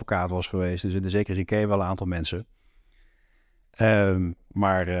ook advocaat was geweest. Dus in de zekere zin ken je wel een aantal mensen.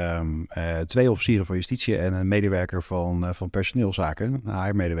 Maar 2 officieren van justitie en een medewerker van personeelszaken, een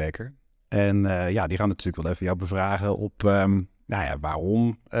HR-medewerker. En die gaan natuurlijk wel even jou bevragen op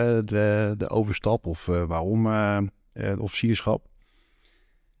waarom de overstap of waarom het officierschap.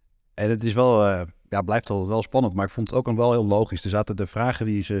 En het is wel, blijft altijd wel spannend, maar ik vond het ook wel heel logisch. Er zaten de vragen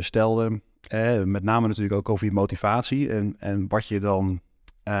die ze stelden, met name natuurlijk ook over je motivatie en wat je dan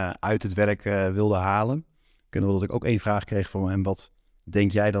uit het werk wilde halen. Ik weet wel dat ik ook 1 vraag kreeg van hem, wat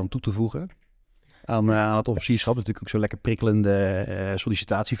denk jij dan toe te voegen aan het officierschap? Dat is natuurlijk ook zo'n lekker prikkelende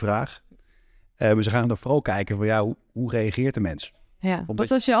sollicitatievraag. Maar ze gaan dan vooral kijken van hoe reageert de mens? Ja. Wat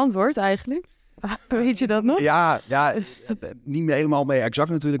was je antwoord eigenlijk? Weet je dat nog? Ja, niet meer helemaal mee exact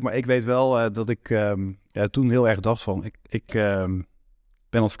natuurlijk, maar ik weet wel dat ik toen heel erg dacht van, ik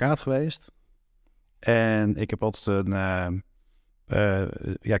ben advocaat geweest en ik heb altijd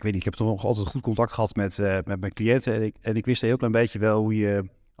ik weet niet, ik heb toch nog altijd goed contact gehad met mijn cliënten en ik wist een heel klein beetje wel hoe je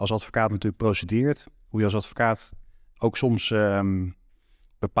als advocaat natuurlijk procedeert, hoe je als advocaat ook soms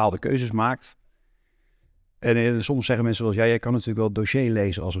bepaalde keuzes maakt. En soms zeggen mensen wel eens, jij kan natuurlijk wel het dossier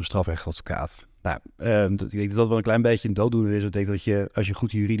lezen als een strafrechtadvocaat. Nou, ik denk dat dat wel een klein beetje een dooddoener is. Ik denk dat als je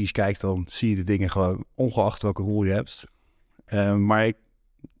goed juridisch kijkt, dan zie je de dingen gewoon ongeacht welke rol je hebt. Maar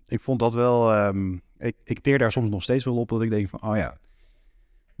ik vond dat wel, ik teer daar soms nog steeds wel op, dat ik denk van, we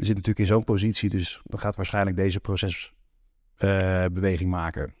zitten natuurlijk in zo'n positie, dus dan gaat waarschijnlijk deze procesbeweging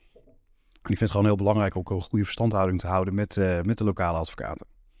maken. En ik vind het gewoon heel belangrijk om een goede verstandhouding te houden met de lokale advocaten.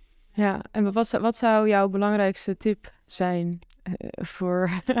 Ja, en wat zou jouw belangrijkste tip zijn voor...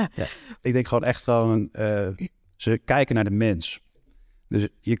 Ik denk gewoon echt ze kijken naar de mens. Dus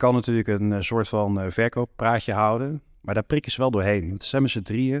je kan natuurlijk een soort van verkooppraatje houden, maar daar prikken ze wel doorheen. Het zijn met z'n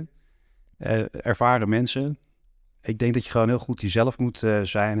 3 ervaren mensen. Ik denk dat je gewoon heel goed jezelf moet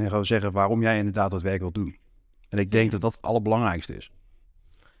zijn en gewoon zeggen waarom jij inderdaad dat werk wilt doen. En ik denk dat dat het allerbelangrijkste is.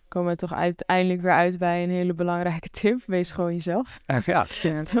 Komen we toch uiteindelijk weer uit bij een hele belangrijke tip. Wees gewoon jezelf. Ja,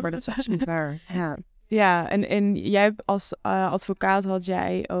 maar dat is absoluut waar. Ja, en jij als advocaat had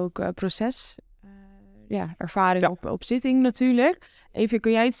jij ook proces, ervaring op zitting natuurlijk. Even,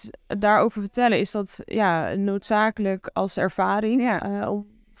 kun jij iets daarover vertellen? Is dat noodzakelijk als ervaring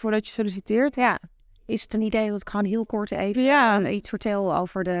voordat je solliciteert? Ja. Is het een idee dat ik gewoon heel kort even iets vertel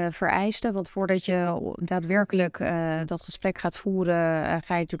over de vereisten? Want voordat je daadwerkelijk dat gesprek gaat voeren,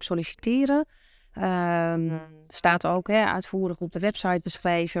 ga je natuurlijk solliciteren. Staat ook uitvoerig op de website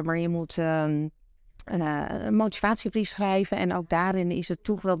beschreven, maar je moet een motivatiebrief schrijven. En ook daarin is het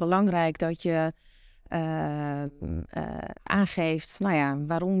toch wel belangrijk dat je aangeeft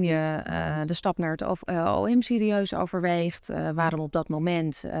waarom je de stap naar het OM serieus overweegt. Waarom op dat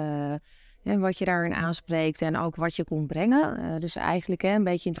moment En wat je daarin aanspreekt en ook wat je komt brengen. Dus eigenlijk een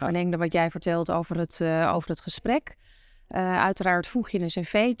beetje in het verlengde wat jij vertelt over het gesprek. Uiteraard voeg je een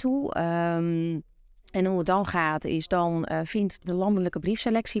cv toe. En hoe het dan gaat is, dan vindt de landelijke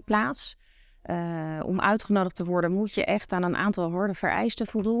briefselectie plaats. Om uitgenodigd te worden moet je echt aan een aantal harde vereisten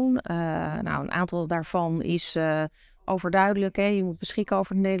voldoen. Een aantal daarvan is overduidelijk. Hè? Je moet beschikken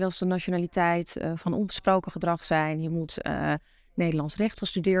over de Nederlandse nationaliteit, van onbesproken gedrag zijn. Je moet Nederlands recht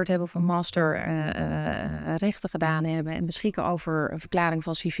gestudeerd hebben of een master rechten gedaan hebben en beschikken over een verklaring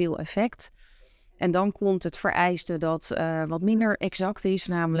van civiel effect. En dan komt het vereiste dat wat minder exact is,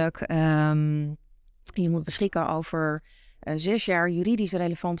 namelijk je moet beschikken over 6 jaar juridisch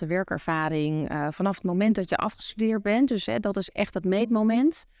relevante werkervaring vanaf het moment dat je afgestudeerd bent. Dus dat is echt het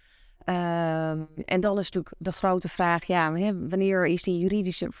meetmoment. En dan is natuurlijk de grote vraag, wanneer is die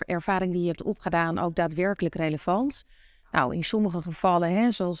juridische ervaring die je hebt opgedaan ook daadwerkelijk relevant? Nou, in sommige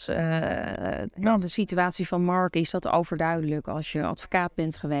gevallen, zoals de situatie van Mark, is dat overduidelijk als je advocaat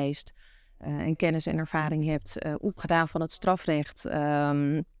bent geweest en kennis en ervaring hebt opgedaan van het strafrecht.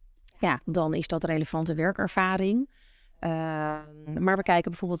 Dan is dat relevante werkervaring. Maar we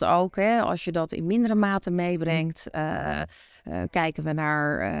kijken bijvoorbeeld ook, als je dat in mindere mate meebrengt, kijken we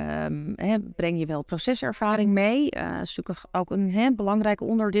naar, breng je wel proceservaring mee? Dat is natuurlijk ook een belangrijk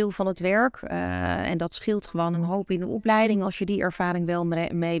onderdeel van het werk. En dat scheelt gewoon een hoop in de opleiding als je die ervaring wel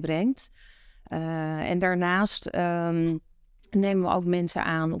meebrengt. En daarnaast nemen we ook mensen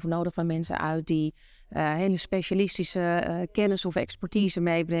aan of nodigen we mensen uit die hele specialistische kennis of expertise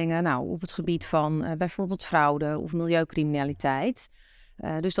meebrengen. Nou, op het gebied van bijvoorbeeld fraude of milieucriminaliteit.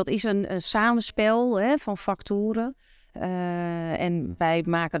 Dus dat is een samenspel van factoren. En wij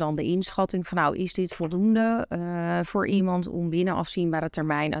maken dan de inschatting van is dit voldoende voor iemand om binnen afzienbare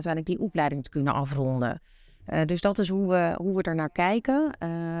termijn uiteindelijk die opleiding te kunnen afronden. Dus dat is hoe we er naar kijken.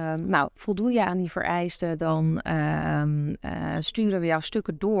 Voldoe je aan die vereisten, dan sturen we jouw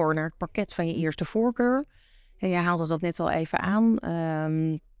stukken door naar het pakket van je eerste voorkeur. En jij haalde dat net al even aan.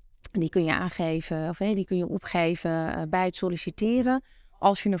 Die kun je aangeven, of die kun je opgeven bij het solliciteren.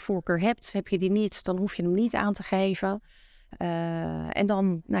 Als je een voorkeur hebt, heb je die niet, dan hoef je hem niet aan te geven. En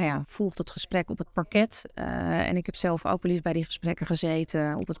dan volgt het gesprek op het parket. En ik heb zelf ook wel eens bij die gesprekken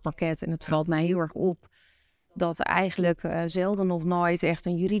gezeten op het parket. En het valt mij heel erg op dat eigenlijk zelden of nooit echt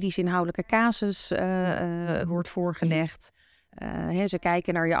een juridisch inhoudelijke casus wordt voorgelegd. Ze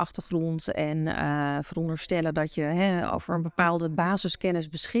kijken naar je achtergrond en veronderstellen dat je over een bepaalde basiskennis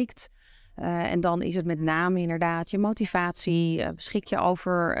beschikt. En dan is het met name inderdaad je motivatie. Beschik je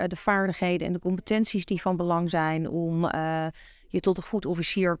over de vaardigheden en de competenties die van belang zijn om je tot een goed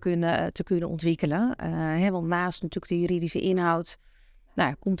officier te kunnen ontwikkelen. Want naast natuurlijk de juridische inhoud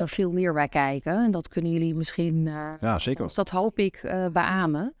komt er veel meer bij kijken. En dat kunnen jullie misschien, zeker. Dat hoop ik,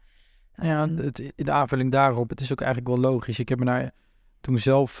 beamen. In de aanvulling daarop, het is ook eigenlijk wel logisch. Ik heb me toen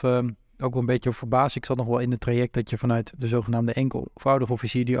zelf ook wel een beetje verbaasd. Ik zat nog wel in het traject dat je vanuit de zogenaamde enkelvoudige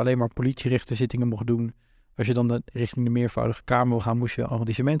officier, die alleen maar politierechterzittingen mocht doen. Als je dan richting de meervoudige kamer wil gaan, moest je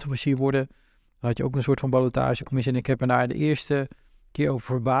arrondissementsofficier worden. Dan had je ook een soort van ballotagecommissie. En ik heb me daar de eerste keer over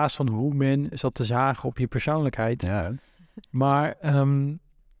verbaasd van hoe men zat te zagen op je persoonlijkheid. Ja. Maar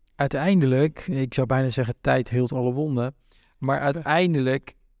uiteindelijk, ik zou bijna zeggen, tijd heelt alle wonden. Maar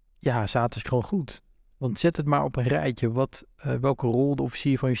uiteindelijk, zaten ze gewoon goed. Want zet het maar op een rijtje. Welke rol de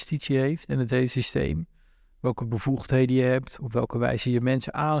officier van justitie heeft in het hele systeem. Welke bevoegdheden je hebt. Op welke wijze je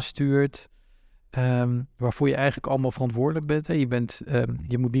mensen aanstuurt. Waarvoor je eigenlijk allemaal verantwoordelijk bent. Hè.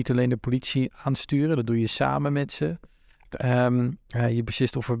 Je moet niet alleen de politie aansturen. Dat doe je samen met ze. Je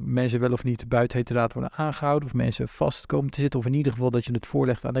beslist of er mensen wel of niet buiten heterdaad worden aangehouden. Of mensen vast komen te zitten. Of in ieder geval dat je het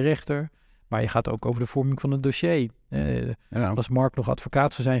voorlegt aan de rechter. Maar je gaat ook over de vorming van het dossier. Als Mark nog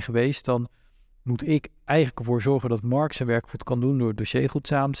advocaat zou zijn geweest, dan moet ik eigenlijk ervoor zorgen dat Mark zijn werk goed kan doen door het dossier goed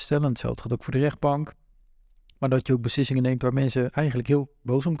samen te stellen. Hetzelfde gaat ook voor de rechtbank. Maar dat je ook beslissingen neemt waar mensen eigenlijk heel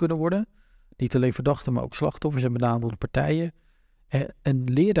boos om kunnen worden. Niet alleen verdachten, maar ook slachtoffers en benadeelde partijen. En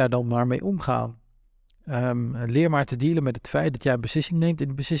leer daar dan maar mee omgaan. Leer maar te dealen met het feit dat jij een beslissing neemt. En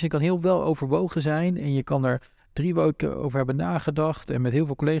die beslissing kan heel wel overwogen zijn. En je kan er 3 weken over hebben nagedacht. En met heel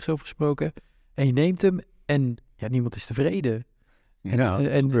veel collega's over gesproken. En je neemt hem en niemand is tevreden.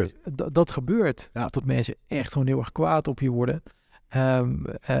 Dat gebeurt. Tot mensen echt gewoon heel erg kwaad op je worden.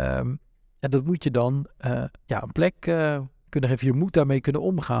 En dat moet je dan een plek kunnen geven. Je moet daarmee kunnen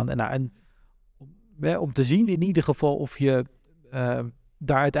omgaan. Om te zien in ieder geval of je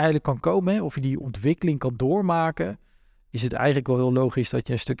daar uiteindelijk kan komen. Of je die ontwikkeling kan doormaken. Is het eigenlijk wel heel logisch dat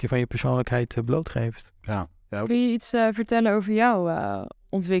je een stukje van je persoonlijkheid blootgeeft. Ja. Kun je iets vertellen over jouw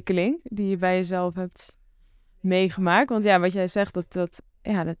ontwikkeling die je bij jezelf hebt meegemaakt? Want wat jij zegt, dat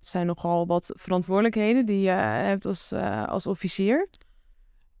dat zijn nogal wat verantwoordelijkheden die je hebt als officier.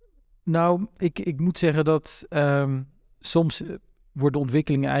 Nou, ik moet zeggen dat soms worden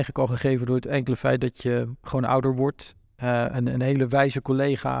ontwikkelingen eigenlijk al gegeven door het enkele feit dat je gewoon ouder wordt. Een hele wijze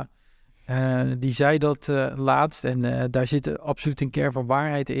collega die zei dat laatst en daar zit absoluut een kern van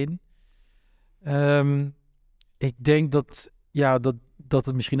waarheid in. Ik denk dat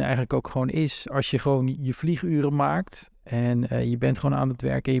het misschien eigenlijk ook gewoon is als je gewoon je vlieguren maakt en je bent gewoon aan het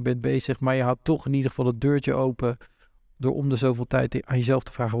werken en je bent bezig, maar je houdt toch in ieder geval het deurtje open door om de zoveel tijd aan jezelf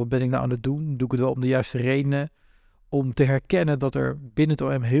te vragen, wat ben ik nou aan het doen? Doe ik het wel om de juiste redenen? Om te herkennen dat er binnen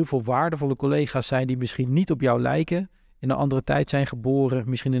het OM heel veel waardevolle collega's zijn die misschien niet op jou lijken, in een andere tijd zijn geboren,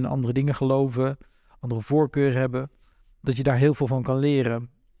 misschien in andere dingen geloven, andere voorkeuren hebben, dat je daar heel veel van kan leren.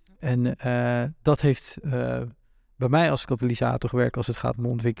 En dat heeft bij mij als katalysator gewerkt als het gaat om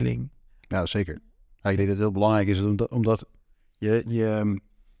ontwikkeling. Ja, zeker. Ja, ik denk dat het heel belangrijk is omdat je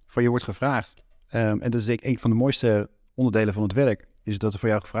van je wordt gevraagd. En dat is denk ik een van de mooiste onderdelen van het werk. Is dat er voor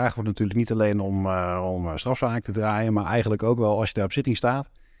jou gevraagd wordt natuurlijk niet alleen om strafzaak te draaien, maar eigenlijk ook wel als je daar op zitting staat.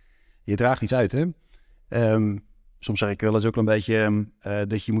 Je draagt iets uit, hè? Soms zeg ik wel eens ook een beetje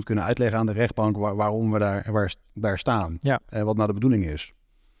dat je moet kunnen uitleggen aan de rechtbank waarom we daar staan. Ja. En wat nou de bedoeling is.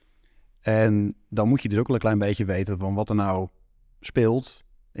 En dan moet je dus ook wel een klein beetje weten van wat er nou speelt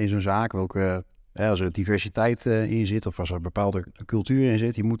in zo'n zaak. Als er diversiteit in zit of als er een bepaalde cultuur in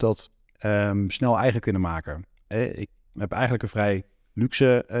zit. Je moet dat snel eigen kunnen maken. Ik heb eigenlijk een vrij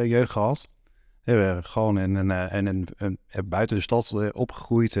luxe jeugd gehad. Gewoon buiten de stad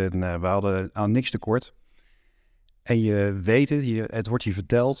opgegroeid en we hadden aan niks tekort. En je weet het wordt je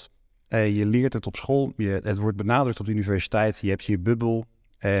verteld. Je leert het op school. Het wordt benadrukt op de universiteit. Je hebt je bubbel.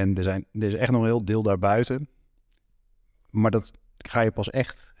 En er is echt nog een heel deel daarbuiten. Maar dat ga je pas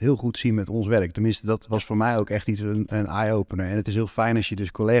echt heel goed zien met ons werk. Tenminste, dat was voor mij ook echt iets een eye-opener. En het is heel fijn als je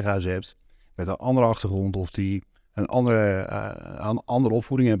dus collega's hebt met een andere achtergrond of die een andere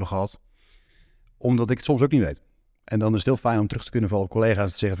opvoeding hebben gehad. Omdat ik het soms ook niet weet. En dan is het heel fijn om terug te kunnen vallen op collega's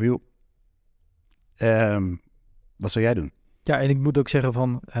en te zeggen van joh, wat zou jij doen? Ja, en ik moet ook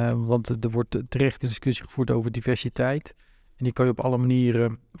zeggen want er wordt terecht een discussie gevoerd over diversiteit. En die kan je op alle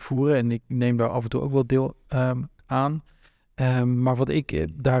manieren voeren. En ik neem daar af en toe ook wel deel aan. Maar wat ik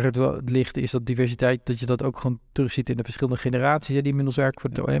daaruit wel ligt, is dat diversiteit, dat je dat ook gewoon terugziet in de verschillende generaties die inmiddels werken voor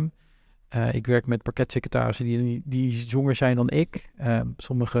het OM. Ik werk met parketsecretarissen die jonger zijn dan ik.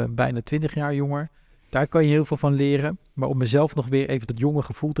 Sommigen bijna 20 jaar jonger. Daar kan je heel veel van leren. Maar om mezelf nog weer even dat jonge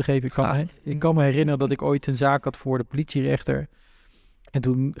gevoel te geven. Ik kan me herinneren dat ik ooit een zaak had voor de politierechter. En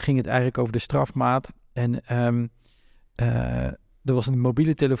toen ging het eigenlijk over de strafmaat. En er was een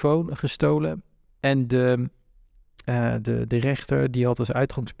mobiele telefoon gestolen. En de rechter die had als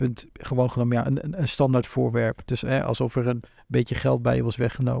uitgangspunt gewoon genomen een standaard voorwerp. Dus alsof er een beetje geld bij je was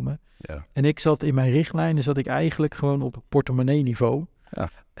weggenomen. Ja. En ik zat in mijn richtlijnen, zat ik eigenlijk gewoon op portemonnee niveau. Ja.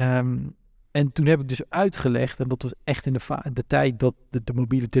 En toen heb ik dus uitgelegd, en dat was echt in de tijd dat de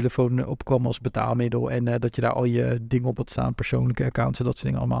mobiele telefoon opkwam als betaalmiddel. En dat je daar al je dingen op had staan, persoonlijke accounts en dat soort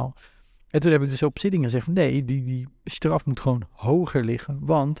dingen allemaal. En toen heb ik dus op zitting gezegd, nee, die straf moet gewoon hoger liggen.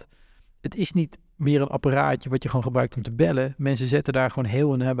 Want het is niet meer een apparaatje wat je gewoon gebruikt om te bellen. Mensen zetten daar gewoon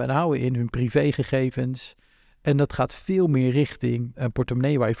heel en hebben en houden in hun privégegevens. En dat gaat veel meer richting een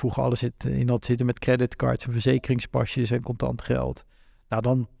portemonnee waar je vroeger alles in had zitten met creditcards en verzekeringspasjes en contant geld.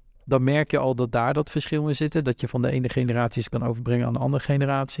 Nou, dan merk je al dat daar dat verschil in zit. Dat je van de ene generatie kan overbrengen aan de andere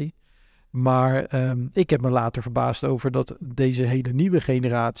generatie. Maar ik heb me later verbaasd over dat deze hele nieuwe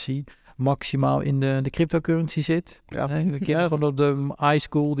generatie maximaal in de cryptocurrency zit. Ja. De kinderen gewoon op de high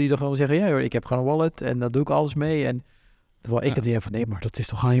school die dan gewoon zeggen, ja hoor, ik heb gewoon een wallet en daar doe ik alles mee. En terwijl ik het idee van, nee, maar dat is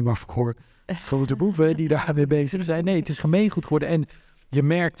toch alleen maar voor grote boeven die daar mee bezig zijn. Nee, het is gemeengoed geworden. En je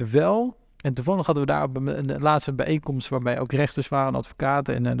merkt wel, en toevallig hadden we daar op een laatste bijeenkomst waarbij ook rechters waren,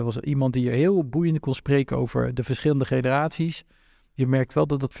 advocaten. En er was iemand die heel boeiend kon spreken over de verschillende generaties. Je merkt wel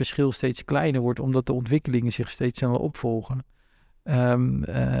dat dat verschil steeds kleiner wordt, omdat de ontwikkelingen zich steeds sneller opvolgen.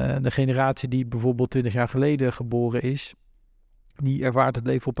 De generatie die bijvoorbeeld 20 jaar geleden geboren is, die ervaart het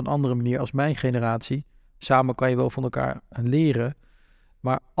leven op een andere manier als mijn generatie. Samen kan je wel van elkaar leren.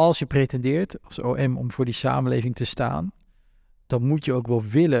 Maar als je pretendeert als OM om voor die samenleving te staan, dan moet je ook wel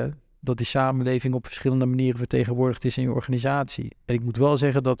willen dat die samenleving op verschillende manieren vertegenwoordigd is in je organisatie. En ik moet wel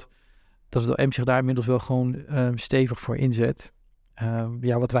zeggen dat het OM zich daar inmiddels wel gewoon stevig voor inzet.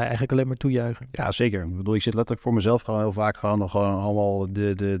 Wat wij eigenlijk alleen maar toejuichen. Ja, zeker. Ik bedoel, ik zit letterlijk voor mezelf gewoon heel vaak gewoon allemaal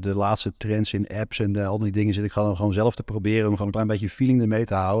de laatste trends in apps en al die dingen zit ik gewoon zelf te proberen om gewoon een klein beetje feeling ermee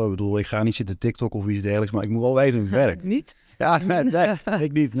te houden. Ik bedoel, ik ga niet zitten TikTok of iets dergelijks, maar ik moet wel weten hoe het werkt. Niet? Ja, nee,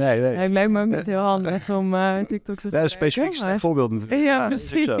 ik niet. Nee. Ja, het lijkt me ook niet heel handig om TikTok te Dat is een specifiek voorbeeld natuurlijk. Ja,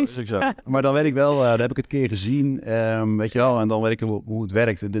 Is ook precies. zo. Maar dan weet ik wel, daar heb ik het een keer gezien, weet je wel, en dan weet ik hoe het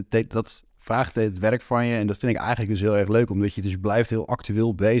werkt. Dat vraagt het werk van je en dat vind ik eigenlijk dus heel erg leuk, omdat je dus blijft heel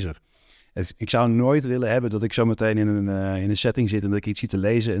actueel bezig. Ik zou nooit willen hebben dat ik zo meteen in een setting zit en dat ik iets zie te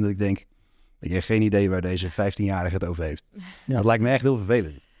lezen en dat ik denk, ik heb geen idee waar deze 15-jarige het over heeft. Ja. Dat lijkt me echt heel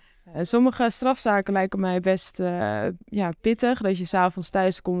vervelend. Sommige strafzaken lijken mij best pittig. Dat je 's avonds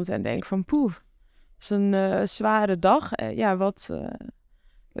thuis komt en denkt van poeh, het is een zware dag.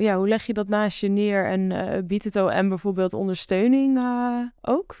 Hoe leg je dat naast je neer en biedt het OM bijvoorbeeld ondersteuning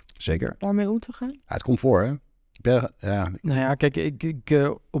ook? Zeker. Daarmee om te gaan? Ja, het komt voor, hè? Nou ja, kijk,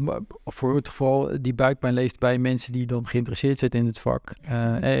 voor het geval die buikpijn leeft bij mensen die dan geïnteresseerd zijn in het vak.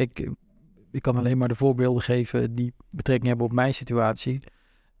 Ik kan alleen maar de voorbeelden geven die betrekking hebben op mijn situatie.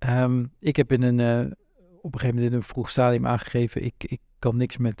 Ik heb op een gegeven moment in een vroeg stadium aangegeven, ik kan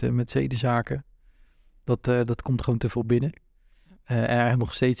niks met zedenzaken. Dat komt gewoon te veel binnen. Eigenlijk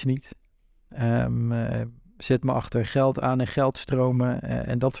nog steeds niet. Zet me achter geld aan en geldstromen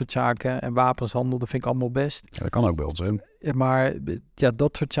en dat soort zaken. En wapenshandel, dat vind ik allemaal best. Ja, dat kan ook bij ons, hè? Maar ja,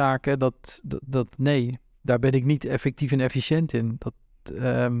 dat soort zaken, nee, daar ben ik niet effectief en efficiënt in.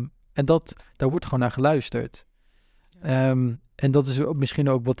 Daar wordt gewoon naar geluisterd. En dat is ook misschien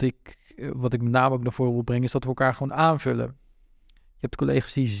ook wat ik met name ook naar voren wil brengen, is dat we elkaar gewoon aanvullen. Je hebt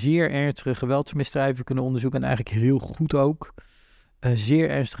collega's die zeer ernstige geweldsmisdrijven kunnen onderzoeken en eigenlijk heel goed ook. Zeer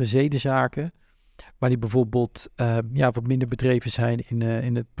ernstige zedenzaken, maar die bijvoorbeeld wat minder bedreven zijn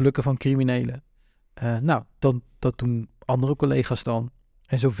in het plukken van criminelen. Dat doen andere collega's dan.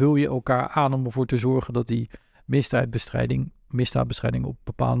 En zo vul je elkaar aan om ervoor te zorgen dat die misdaadbestrijding op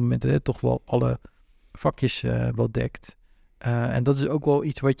bepaalde momenten toch wel alle vakjes wel dekt. En dat is ook wel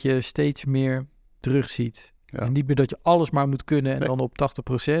iets wat je steeds meer terugziet. Ja. En niet meer dat je alles maar moet kunnen en dan op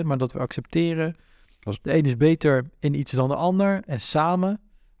 80%, maar dat we accepteren. De een is beter in iets dan de ander en samen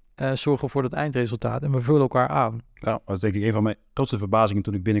zorgen voor dat eindresultaat en we vullen elkaar aan. Nou, dat is denk ik een van mijn grootste verbazingen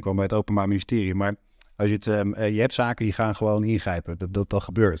toen ik binnenkwam bij het Openbaar Ministerie. Maar als je hebt zaken die gaan gewoon ingrijpen, dat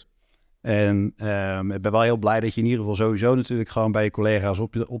gebeurt. En ik ben wel heel blij dat je in ieder geval sowieso natuurlijk gewoon bij je collega's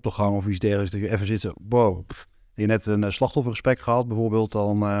op de gang of iets dergelijks, dat je even zit, wow, je net een slachtoffergesprek gehad bijvoorbeeld,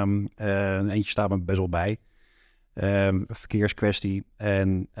 dan eentje staat me best wel bij. Een verkeerskwestie.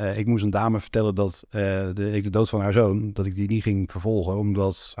 En ik moest een dame vertellen dat ik de dood van haar zoon, dat ik die niet ging vervolgen,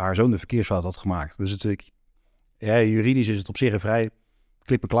 omdat haar zoon de verkeersfout had gemaakt. Dus natuurlijk, juridisch is het op zich een vrij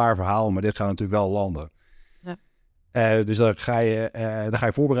klippenklaar verhaal, maar dit gaat natuurlijk wel landen. Ja. Dus dan ga je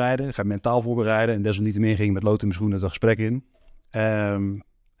voorbereiden, ga je mentaal voorbereiden. En desalniettemin ging ik met lood in mijn schoenen dat gesprek in.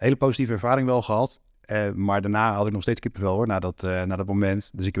 Hele positieve ervaring wel gehad. Maar daarna had ik nog steeds kippenvel hoor, na dat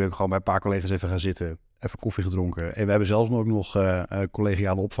moment. Dus ik ben ook gewoon bij een paar collega's even gaan zitten. Even koffie gedronken. En we hebben zelfs ook nog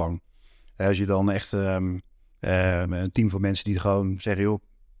collegiale opvang. Als je dan echt een team van mensen die gewoon zeggen, joh,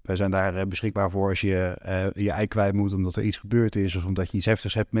 wij zijn daar beschikbaar voor als je je ei kwijt moet omdat er iets gebeurd is. Of omdat je iets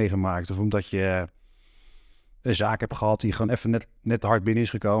heftigs hebt meegemaakt. Of omdat je een zaak hebt gehad die gewoon even net hard binnen is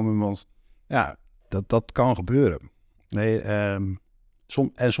gekomen. Want ja, dat kan gebeuren.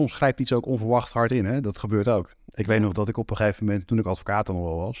 Soms grijpt iets ook onverwacht hard in. Hè? Dat gebeurt ook. Ik weet nog dat ik op een gegeven moment, toen ik advocaat nog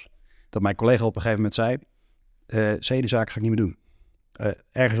wel was, dat mijn collega op een gegeven moment zei, zedenzaak ga ik niet meer doen.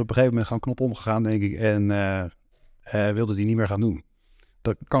 Ergens op een gegeven moment gaan knop omgegaan, denk ik, en wilde die niet meer gaan doen.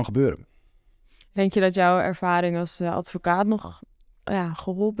 Dat kan gebeuren. Denk je dat jouw ervaring als advocaat nog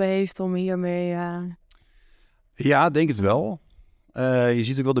geholpen heeft om hiermee... Ja, denk het wel. Je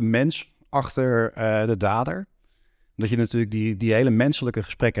ziet ook wel de mens achter de dader. Dat je natuurlijk die hele menselijke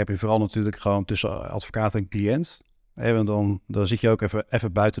gesprekken heb je vooral natuurlijk gewoon tussen advocaat en cliënt. Want dan zit je ook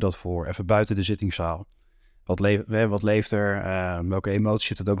even buiten dat voor, even buiten de zittingszaal. Wat leeft er? Welke emoties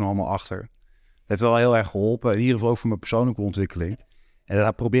zitten er ook nog allemaal achter? Het heeft wel heel erg geholpen, in ieder geval ook voor mijn persoonlijke ontwikkeling. En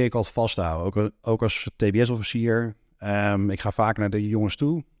dat probeer ik altijd vast te houden, ook als TBS-officier. Ik ga vaak naar de jongens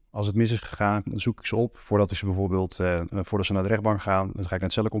toe. Als het mis is gegaan, dan zoek ik ze op. Voordat ze naar de rechtbank gaan, dan ga ik naar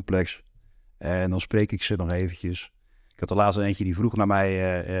het cellencomplex. En dan spreek ik ze nog eventjes. Ik had de laatste eentje die vroeg naar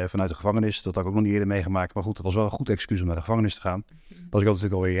mij vanuit de gevangenis. Dat had ik ook nog niet eerder meegemaakt. Maar goed, dat was wel een goed excuus om naar de gevangenis te gaan. Was ik ook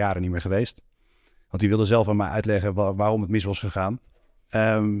natuurlijk alweer jaren niet meer geweest. Want die wilde zelf aan mij uitleggen waarom het mis was gegaan.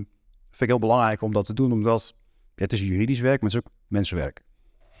 Vind ik heel belangrijk om dat te doen. Omdat het is juridisch werk, maar het is ook mensenwerk.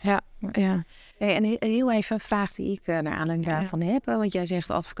 Ja. Hey, en heel even een vraag die ik naar aanleiding daarvan heb. Want jij zegt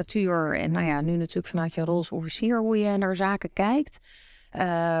advocatuur en nu natuurlijk vanuit je rol als officier hoe je naar zaken kijkt.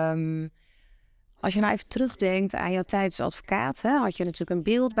 Als je nou even terugdenkt aan jouw tijd als advocaat, had je natuurlijk een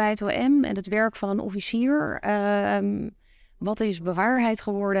beeld bij het OM en het werk van een officier. Wat is bewaarheid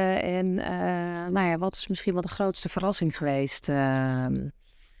geworden en wat is misschien wel de grootste verrassing geweest? De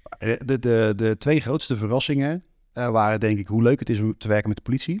 2 grootste verrassingen waren denk ik hoe leuk het is om te werken met de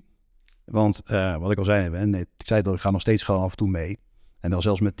politie. Want wat ik al zei, ik zei dat ik ga nog steeds gewoon af en toe mee. En dan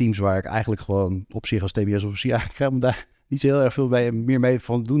zelfs met teams waar ik eigenlijk gewoon op zich als TBS-officier eigenlijk daar niet zo heel erg veel meer mee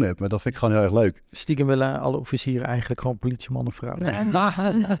van doen heb. Maar dat vind ik gewoon heel erg leuk. Stiekem willen alle officieren eigenlijk gewoon politieman of vrouw.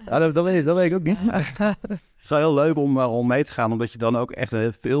 Dat weet ik ook niet. Het is wel heel leuk om mee te gaan, omdat je dan ook echt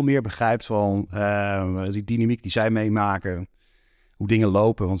veel meer begrijpt van die dynamiek die zij meemaken. Hoe dingen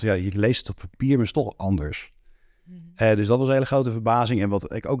lopen, want ja, je leest het op papier, maar het is toch anders. Dus dat was een hele grote verbazing. En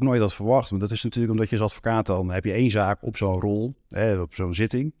wat ik ook nooit had verwacht, want dat is natuurlijk omdat je als advocaat dan heb je 1 zaak op zo'n rol, op zo'n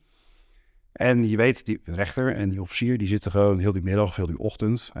zitting. En je weet, die rechter en die officier, die zitten gewoon heel die middag, heel die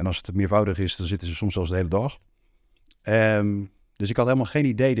ochtend. En als het meervoudig is, dan zitten ze soms zelfs de hele dag. Dus ik had helemaal geen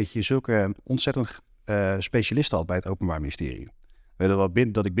idee dat je zulke ontzettend specialisten had bij het Openbaar Ministerie.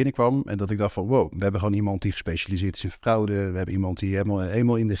 Dat ik binnenkwam en dat ik dacht van wow, we hebben gewoon iemand die gespecialiseerd is in fraude. We hebben iemand die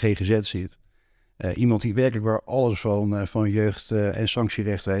helemaal in de GGZ zit. Iemand die werkelijk waar alles van jeugd en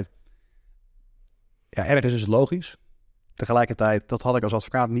sanctierecht weet. Ja, ergens is het logisch. Tegelijkertijd, dat had ik als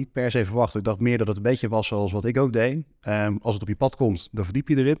advocaat niet per se verwacht. Ik dacht meer dat het een beetje was zoals wat ik ook deed. Als het op je pad komt, dan verdiep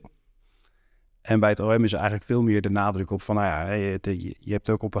je erin. En bij het OM is er eigenlijk veel meer de nadruk op van, je hebt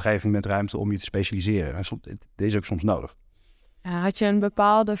ook op een gegeven moment ruimte om je te specialiseren. En dit is ook soms nodig. Had je een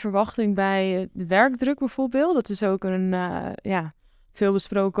bepaalde verwachting bij de werkdruk bijvoorbeeld? Dat is ook een veel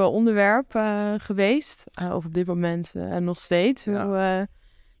besproken onderwerp geweest. Of op dit moment nog steeds. Ja. Hoe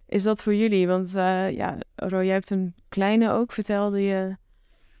is dat voor jullie? Want Roy, jij hebt een kleine ook, vertelde je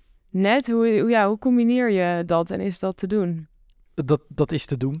net. Hoe combineer je dat en is dat te doen? Dat is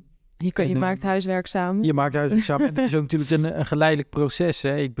te doen. Je maakt huiswerk samen. Je maakt huiswerk samen. En het is ook natuurlijk een geleidelijk proces.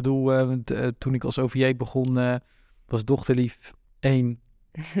 Hè? Ik bedoel, toen ik als OVJ begon, was dochterlief 1.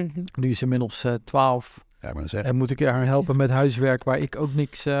 Nu is ze inmiddels 12. Ja, maar en moet ik haar helpen met huiswerk waar ik ook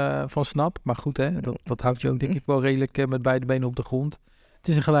niks van snap. Maar goed, hè, dat houdt je ook denk ik wel redelijk met beide benen op de grond. Het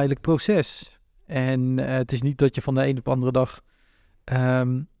is een geleidelijk proces. En het is niet dat je van de een op de andere dag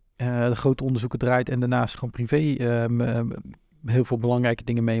de grote onderzoeken draait en daarnaast gewoon privé heel veel belangrijke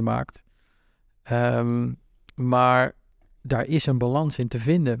dingen meemaakt. Maar daar is een balans in te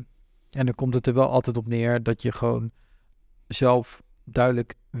vinden. En dan komt het er wel altijd op neer dat je gewoon zelf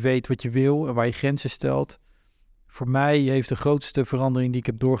duidelijk weet wat je wil en waar je grenzen stelt. Voor mij heeft de grootste verandering die ik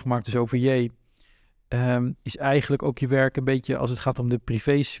heb doorgemaakt als OVJ, is eigenlijk ook je werk een beetje, als het gaat om de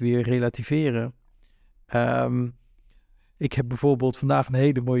privésfeer, relativeren. Ik heb bijvoorbeeld vandaag een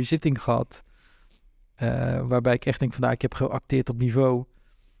hele mooie zitting gehad, waarbij ik echt denk van, ik heb geacteerd op niveau.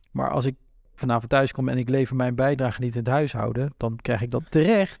 Maar als ik vanavond thuis kom en ik lever mijn bijdrage niet in het huishouden, dan krijg ik dat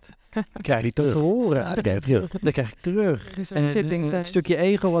terecht. Krijg ik te horen. Ja, dat krijg ik terug. En een stukje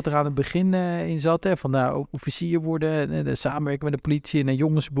ego wat er aan het begin in zat. Hè, van ook officier worden en samenwerken met de politie en een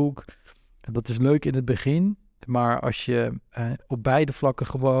jongensboek. Dat is leuk in het begin. Maar als je op beide vlakken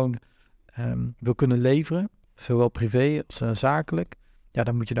gewoon wil kunnen leveren, zowel privé als zakelijk,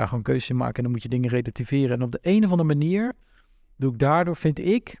 dan moet je daar gewoon keuzes in maken en dan moet je dingen relativeren. En op de een of andere manier doe ik daardoor, vind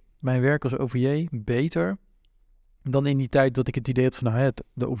ik, mijn werk als OVJ beter dan in die tijd dat ik het idee had van,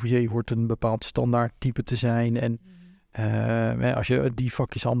 de OVJ hoort een bepaald standaard type te zijn. En als je die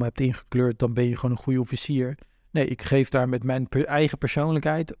vakjes allemaal hebt ingekleurd, dan ben je gewoon een goede officier. Nee, ik geef daar met mijn eigen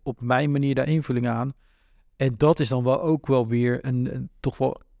persoonlijkheid op mijn manier daar invulling aan. En dat is dan wel ook wel weer toch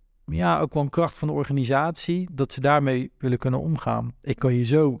wel, ook wel een kracht van de organisatie, dat ze daarmee willen kunnen omgaan. Ik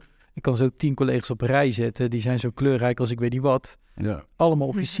kan zo 10 collega's op een rij zetten, die zijn zo kleurrijk als ik weet niet wat. Ja. Allemaal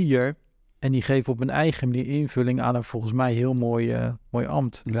officier. En die geven op hun eigen manier invulling aan een volgens mij heel mooi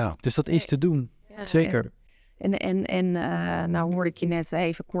ambt. Ja. Dus dat is te doen, zeker. En nou hoorde ik je net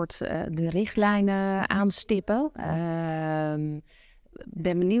even kort de richtlijnen aanstippen.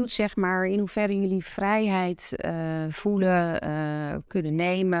 Ben benieuwd, zeg maar, in hoeverre jullie vrijheid voelen, kunnen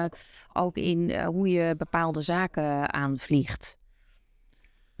nemen. Ook in hoe je bepaalde zaken aanvliegt.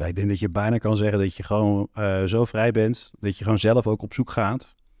 Ja, ik denk dat je bijna kan zeggen dat je gewoon zo vrij bent, dat je gewoon zelf ook op zoek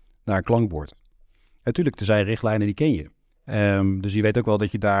gaat naar een klankbord. Natuurlijk, er zijn richtlijnen, die ken je. Dus je weet ook wel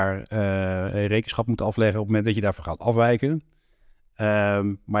dat je daar rekenschap moet afleggen op het moment dat je daarvan gaat afwijken.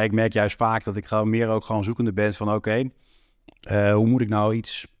 Maar ik merk juist vaak dat ik gewoon meer ook gewoon zoekende ben van oké, hoe moet ik nou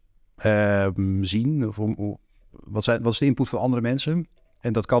iets zien? Of wat is de input van andere mensen?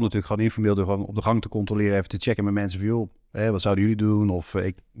 En dat kan natuurlijk gewoon informeel door gewoon op de gang te controleren, even te checken met mensen van joh, wat zouden jullie doen? Of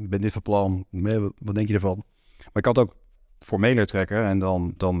ik ben dit van plan, wat denk je ervan? Maar ik kan het ook formeler trekken en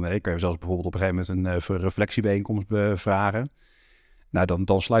dan ik kan je zelfs bijvoorbeeld op een gegeven moment een reflectiebijeenkomst vragen. Nou,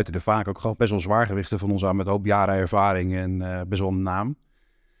 dan sluiten er vaak ook gewoon best wel zwaargewichten van ons aan met een hoop jaren ervaring en best wel een naam.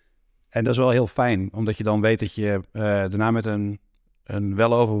 En dat is wel heel fijn, omdat je dan weet dat je daarna met een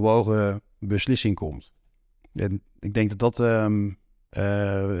weloverwogen beslissing komt. En ik denk dat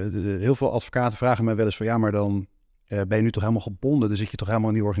heel veel advocaten vragen mij wel eens van ja, maar dan ben je nu toch helemaal gebonden, dan zit je toch helemaal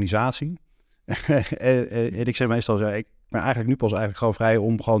in die organisatie. en ik zeg meestal, ik ben eigenlijk nu pas gewoon vrij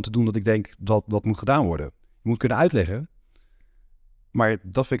om gewoon te doen dat ik denk dat moet gedaan worden. Je moet kunnen uitleggen, maar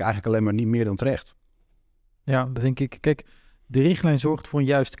dat vind ik eigenlijk alleen maar niet meer dan terecht. Ja, dat denk ik. Kijk, de richtlijn zorgt voor een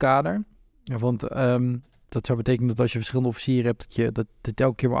juist kader. Ja, want dat zou betekenen dat als je verschillende officieren hebt, dat het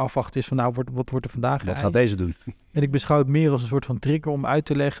elke keer maar afwachten is van nou, wat wordt er vandaag geëist? Wat gaat deze doen? En ik beschouw het meer als een soort van trigger om uit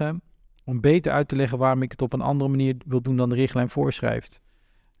te leggen, om beter uit te leggen waarom ik het op een andere manier wil doen dan de richtlijn voorschrijft.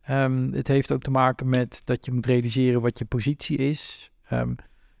 Het heeft ook te maken met dat je moet realiseren wat je positie is.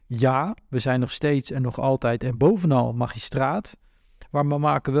 Ja, we zijn nog steeds en nog altijd en bovenal magistraat, maar we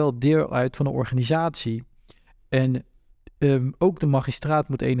maken wel deel uit van een organisatie. En ook de magistraat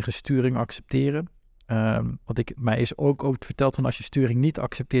moet enige sturing accepteren. Mij is ook verteld van als je sturing niet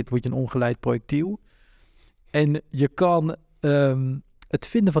accepteert, word je een ongeleid projectiel. En je kan het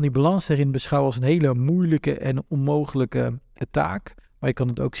vinden van die balans erin beschouwen als een hele moeilijke en onmogelijke taak. Maar je kan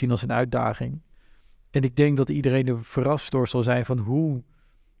het ook zien als een uitdaging. En ik denk dat iedereen er verrast door zal zijn van hoe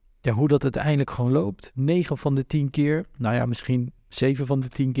dat uiteindelijk gewoon loopt. 9 van de 10 keer, nou ja, misschien 7 van de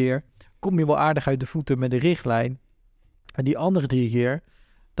 10 keer, kom je wel aardig uit de voeten met de richtlijn. En die andere 3 keer,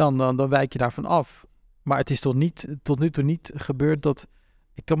 dan wijk je daarvan af. Maar het is tot nu toe niet gebeurd dat...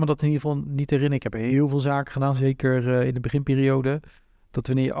 Ik kan me dat in ieder geval niet herinneren. Ik heb heel veel zaken gedaan, zeker in de beginperiode. Dat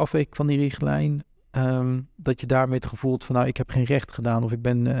wanneer je afweekt van die richtlijn, dat je daarmee het gevoel van nou, ik heb geen recht gedaan of ik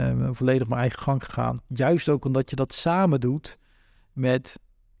ben volledig mijn eigen gang gegaan. Juist ook omdat je dat samen doet met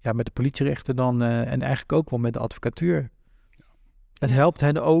de politierechter dan en eigenlijk ook wel met de advocatuur. Het helpt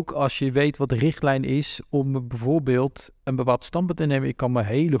hen ook als je weet wat de richtlijn is om bijvoorbeeld een bepaald standpunt te nemen. Ik kan me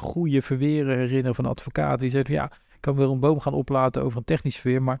hele goede verweren herinneren van advocaten die zeggen van ja, ik kan wel een boom gaan oplaten over een technisch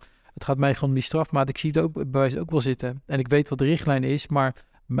verweer, maar het gaat mij gewoon om die strafmaat. Ik zie het ook bij wijze ook wel zitten. En ik weet wat de richtlijn is, maar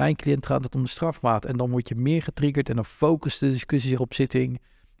mijn cliënt gaat het om de strafmaat. En dan word je meer getriggerd en dan focust de discussie zich op zitting.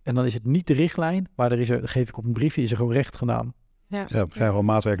 En dan is het niet de richtlijn, maar dan geef ik op een briefje, is er gewoon recht gedaan. Ja, ga je gewoon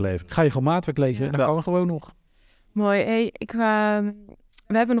maatwerk leveren. Ga je gewoon maatwerk leveren en dan kan het gewoon nog. Mooi. Hey,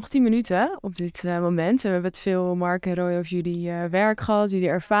 we hebben nog 10 minuten op dit moment. We hebben het veel, Mark en Roy, over jullie werk gehad, jullie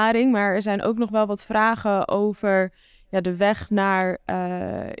ervaring. Maar er zijn ook nog wel wat vragen over de weg naar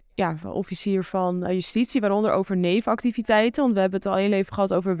officier van justitie, waaronder over nevenactiviteiten. Want we hebben het al heel even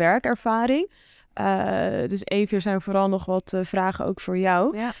gehad over werkervaring. Dus Evie, er zijn vooral nog wat vragen ook voor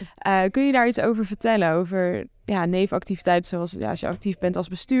jou. Ja. Kun je daar iets over vertellen? Over nevenactiviteiten zoals als je actief bent als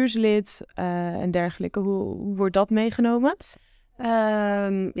bestuurslid en dergelijke. Hoe wordt dat meegenomen?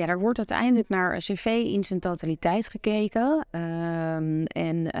 Er wordt uiteindelijk naar een cv in zijn totaliteit gekeken.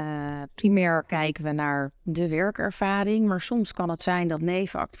 Primair kijken we naar de werkervaring. Maar soms kan het zijn dat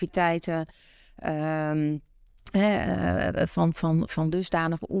nevenactiviteiten van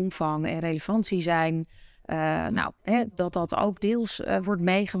dusdanige omvang en relevantie zijn. Dat ook deels wordt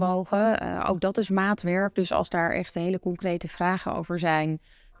meegewogen. Ook dat is maatwerk. Dus als daar echt hele concrete vragen over zijn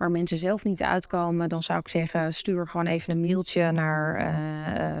waar mensen zelf niet uitkomen, dan zou ik zeggen, stuur gewoon even een mailtje naar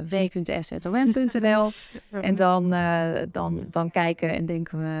w.s.om.nl en dan kijken en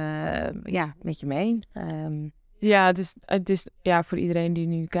denken we met je mee. Het is voor iedereen die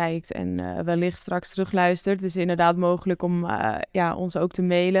nu kijkt en wellicht straks terugluistert. Het is inderdaad mogelijk om ons ook te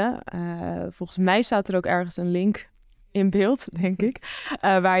mailen. Volgens mij staat er ook ergens een link in beeld, denk ik.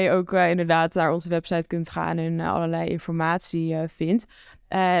 Waar je ook inderdaad naar onze website kunt gaan en allerlei informatie vindt.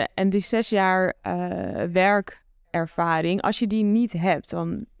 En die 6 jaar werkervaring, als je die niet hebt,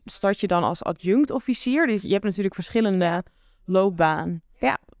 dan start je dan als adjunct officier. Dus je hebt natuurlijk verschillende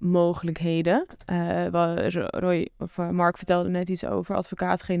loopbaanmogelijkheden. Roy of Mark vertelde net iets over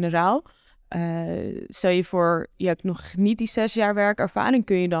advocaat-generaal. Stel je voor, je hebt nog niet die 6 jaar werkervaring,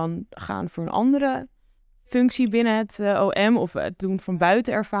 kun je dan gaan voor een andere functie binnen het OM of het doen van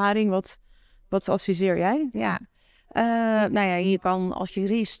buitenervaring? Wat adviseer jij? Je kan als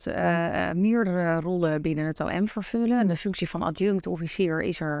jurist meerdere rollen binnen het OM vervullen. En de functie van adjunct-officier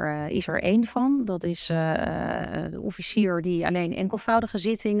is er één van. Dat is de officier die alleen enkelvoudige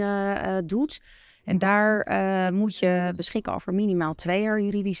zittingen doet. En daar moet je beschikken over minimaal 2 jaar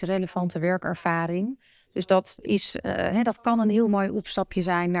juridisch relevante werkervaring. Dus dat kan een heel mooi opstapje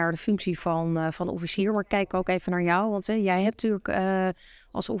zijn naar de functie van officier. Maar kijk ook even naar jou, want jij hebt natuurlijk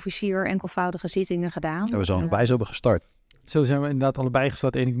als officier enkelvoudige zittingen gedaan. Ja, we zijn allebei zo gestart. Zo zijn we inderdaad allebei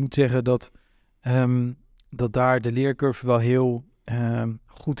gestart. En ik moet zeggen dat daar de leercurve wel heel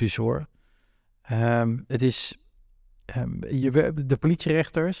goed is hoor. Het is... de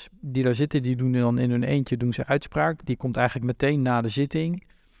politierechters die daar zitten, die doen dan in hun eentje uitspraak. Die komt eigenlijk meteen na de zitting.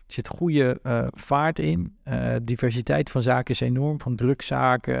 Er zit goede vaart in. Diversiteit van zaken is enorm. Van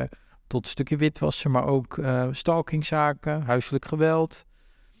drugszaken tot een stukje witwassen, maar ook stalkingzaken, huiselijk geweld.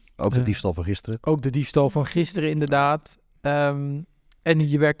 Ook de diefstal van gisteren. Ook de diefstal van gisteren inderdaad. En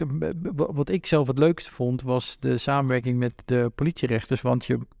je werkt, wat ik zelf het leukste vond, was de samenwerking met de politierechters. Want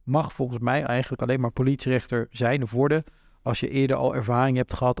je mag volgens mij eigenlijk alleen maar politierechter zijn of worden als je eerder al ervaring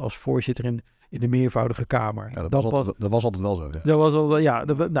hebt gehad als voorzitter in de meervoudige kamer. Ja, dat was altijd wel zo. Ja. Dat was al, ja.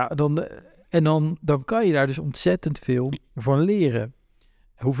 Dan kan je daar dus ontzettend veel van leren.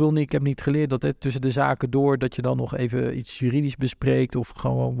 Hoeveel ik heb niet geleerd dat tussen de zaken door, dat je dan nog even iets juridisch bespreekt of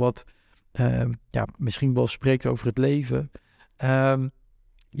gewoon wat, misschien wel spreekt over het leven. En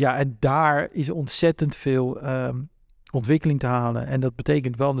daar is ontzettend veel ontwikkeling te halen. En dat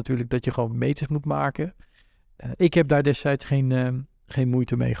betekent wel natuurlijk dat je gewoon meters moet maken. Ik heb daar destijds geen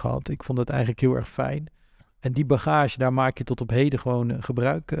moeite mee gehad. Ik vond het eigenlijk heel erg fijn. En die bagage, daar maak je tot op heden gewoon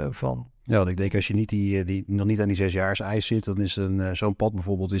gebruik van. Ja, want ik denk als je niet die nog niet aan die 6-jaars-eis zit, dan is zo'n pad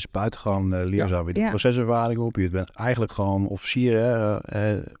bijvoorbeeld is buitengewoon leerzaam. Je hebt proceservaring op, je bent eigenlijk gewoon officier.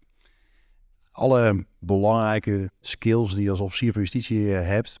 Alle belangrijke skills die je als officier van justitie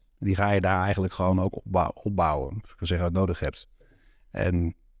hebt, die ga je daar eigenlijk gewoon ook opbouwen. Ik kan zeggen, wat nodig hebt.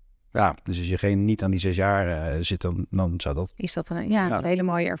 En ja, dus als je niet aan die 6 jaar zit, dan zou dat... Is dat een hele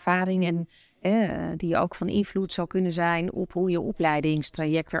mooie ervaring en die ook van invloed zou kunnen zijn op hoe je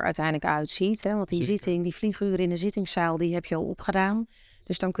opleidingstraject er uiteindelijk uitziet. Hè? Want die vlieguren in de zittingszaal, die heb je al opgedaan.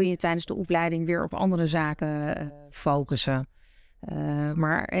 Dus dan kun je tijdens de opleiding weer op andere zaken focussen.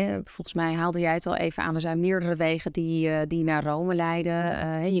 Maar volgens mij haalde jij het al even aan. Er zijn meerdere wegen die naar Rome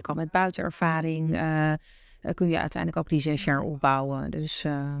leiden. Je kan met buitenervaring, kun je uiteindelijk ook die 6 jaar opbouwen. Dus...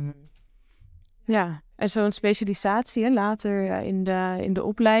 Ja, en zo'n specialisatie later in de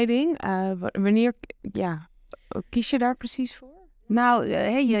opleiding. Wanneer kies je daar precies voor? Nou,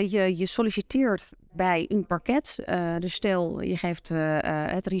 je solliciteert bij een parket. Dus stel, je geeft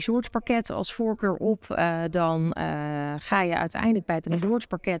het resortparket als voorkeur op. Dan ga je uiteindelijk bij het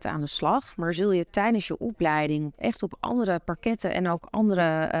resortparket aan de slag. Maar zul je tijdens je opleiding echt op andere parketten en ook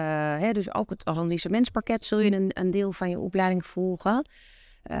andere... dus ook het arrondissementsparket zul je een deel van je opleiding volgen.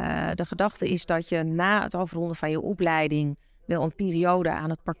 De gedachte is dat je na het afronden van je opleiding wel een periode aan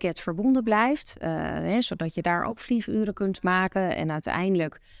het parket verbonden blijft. Zodat je daar ook vlieguren kunt maken. En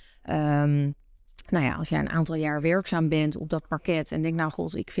uiteindelijk, als jij een aantal jaar werkzaam bent op dat parket en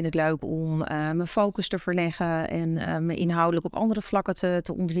denkt, ik vind het leuk om mijn focus te verleggen en me inhoudelijk op andere vlakken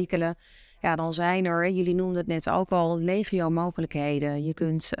te ontwikkelen. Ja, dan zijn er, jullie noemden het net ook al, legio mogelijkheden. Je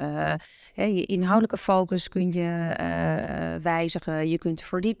kunt je inhoudelijke focus kun je wijzigen. Je kunt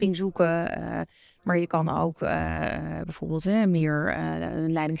verdieping zoeken. Maar je kan ook bijvoorbeeld meer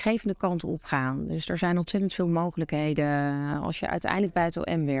een leidinggevende kant op gaan. Dus er zijn ontzettend veel mogelijkheden als je uiteindelijk bij het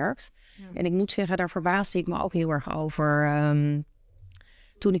OM werkt. Ja. En ik moet zeggen, daar verbaasde ik me ook heel erg over.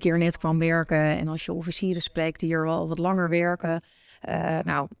 Toen ik hier net kwam werken en als je officieren spreekt die hier wel wat langer werken...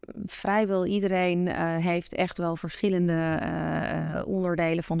 vrijwel iedereen heeft echt wel verschillende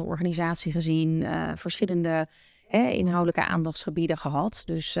onderdelen van de organisatie gezien. Verschillende inhoudelijke aandachtsgebieden gehad.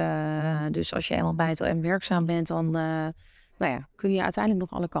 Dus als je eenmaal bij het OM werkzaam bent, dan kun je uiteindelijk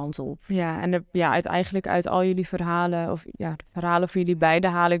nog alle kanten op. Ja, en eigenlijk uit al jullie verhalen, of de verhalen van jullie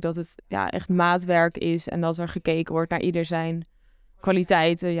beiden, haal ik dat het echt maatwerk is en dat er gekeken wordt naar ieder zijn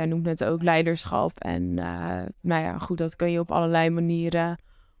kwaliteiten. Jij noemt net ook leiderschap. En dat kun je op allerlei manieren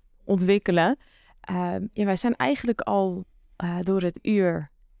ontwikkelen. Wij zijn eigenlijk al door het uur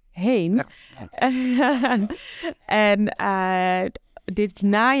heen. Ja. En dit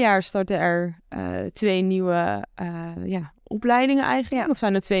najaar starten er 2 nieuwe opleidingen eigenlijk. Ja. Of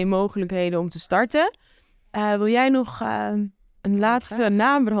zijn er 2 mogelijkheden om te starten. Wil jij nog een laatste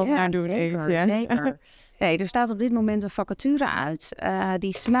naambrand naar doen? Zeker. Nee, er staat op dit moment een vacature uit.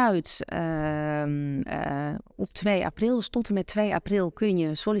 Die sluit op 2 april. Dus tot en met 2 april kun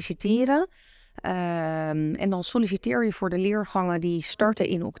je solliciteren. En dan solliciteer je voor de leergangen die starten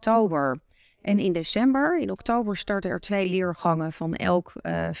in oktober en in december. In oktober starten er 2 leergangen van elk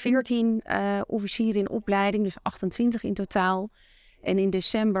 14 officieren in opleiding. Dus 28 in totaal. En in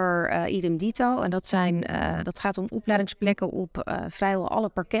december idem dito. En dat gaat om opleidingsplekken op vrijwel alle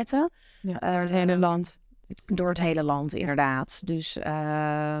parketten. Ja, door het hele land. Door het hele land, inderdaad. Dus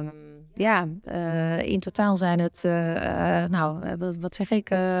in totaal zijn het,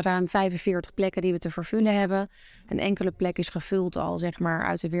 ruim 45 plekken die we te vervullen hebben. Een enkele plek is gevuld al, zeg maar,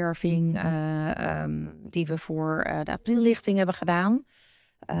 uit de werving die we voor de aprillichting hebben gedaan.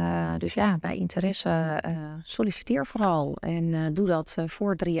 Dus ja, bij interesse solliciteer vooral. En doe dat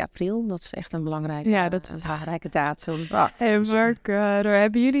voor 3 april. Dat is echt een belangrijke datum. Hey Mark,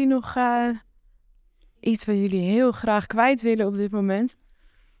 hebben jullie nog iets wat jullie heel graag kwijt willen op dit moment?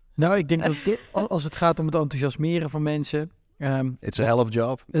 Nou, ik denk dat als het gaat om het enthousiasmeren van mensen... It's a hell of a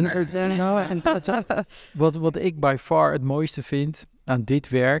job. Wat ik by far het mooiste vind aan dit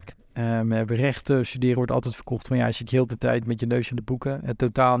werk... we hebben rechten, studeren wordt altijd verkocht van... je zit je heel de tijd met je neus in de boeken.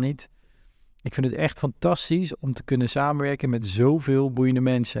 Totaal niet. Ik vind het echt fantastisch om te kunnen samenwerken met zoveel boeiende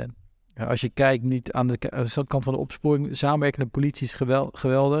mensen. Als je kijkt, niet aan de kant van de opsporing... samenwerkende politie is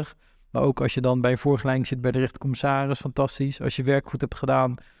geweldig... Maar ook als je dan bij een voorgeleiding zit bij de rechtercommissaris, fantastisch. Als je werk goed hebt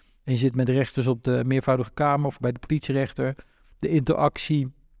gedaan en je zit met de rechters op de meervoudige kamer of bij de politierechter. De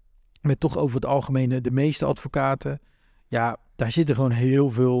interactie met toch over het algemeen de meeste advocaten. Ja, daar zitten gewoon heel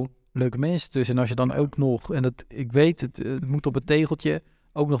veel leuke mensen tussen. En als je dan ook nog, en ik weet, het moet op het tegeltje,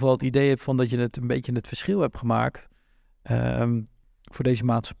 ook nog wel het idee hebt van dat je het een beetje het verschil hebt gemaakt voor deze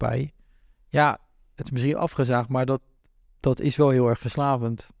maatschappij. Ja, het is misschien afgezaagd, maar dat is wel heel erg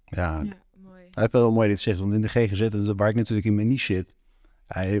verslavend. Ja, mooi. Hij heeft wel mooi dit zegt, want in de GGZ, waar ik natuurlijk in mijn niche zit,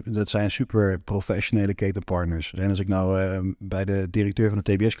 dat zijn super professionele ketenpartners. En als ik nou bij de directeur van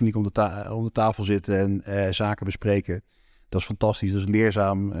de TBS-kliniek om de tafel zit en zaken bespreken, dat is fantastisch, dat is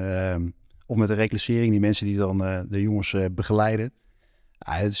leerzaam. Of met de reclassering, die mensen die dan de jongens begeleiden.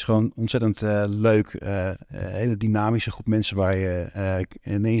 Het is gewoon ontzettend leuk. Een hele dynamische groep mensen waar je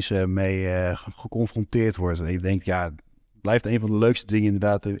ineens mee geconfronteerd wordt. En ik denk, ja... blijft een van de leukste dingen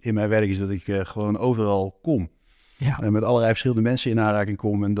inderdaad in mijn werk is dat ik gewoon overal kom. Ja. En met allerlei verschillende mensen in aanraking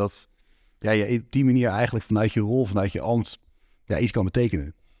kom. En dat je op die manier eigenlijk vanuit je rol, vanuit je ambt, iets kan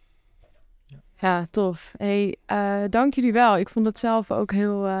betekenen. Ja, tof. Hey, dank jullie wel. Ik vond het zelf ook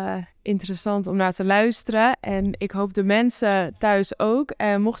heel interessant om naar te luisteren. En ik hoop de mensen thuis ook.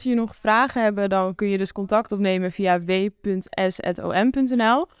 Mocht je nog vragen hebben, dan kun je dus contact opnemen via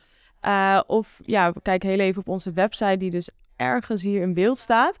w.s.om.nl. Of kijk heel even op onze website die dus ergens hier in beeld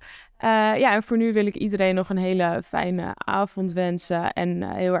staat. En voor nu wil ik iedereen nog een hele fijne avond wensen.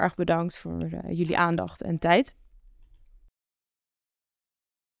 En heel erg bedankt voor jullie aandacht en tijd.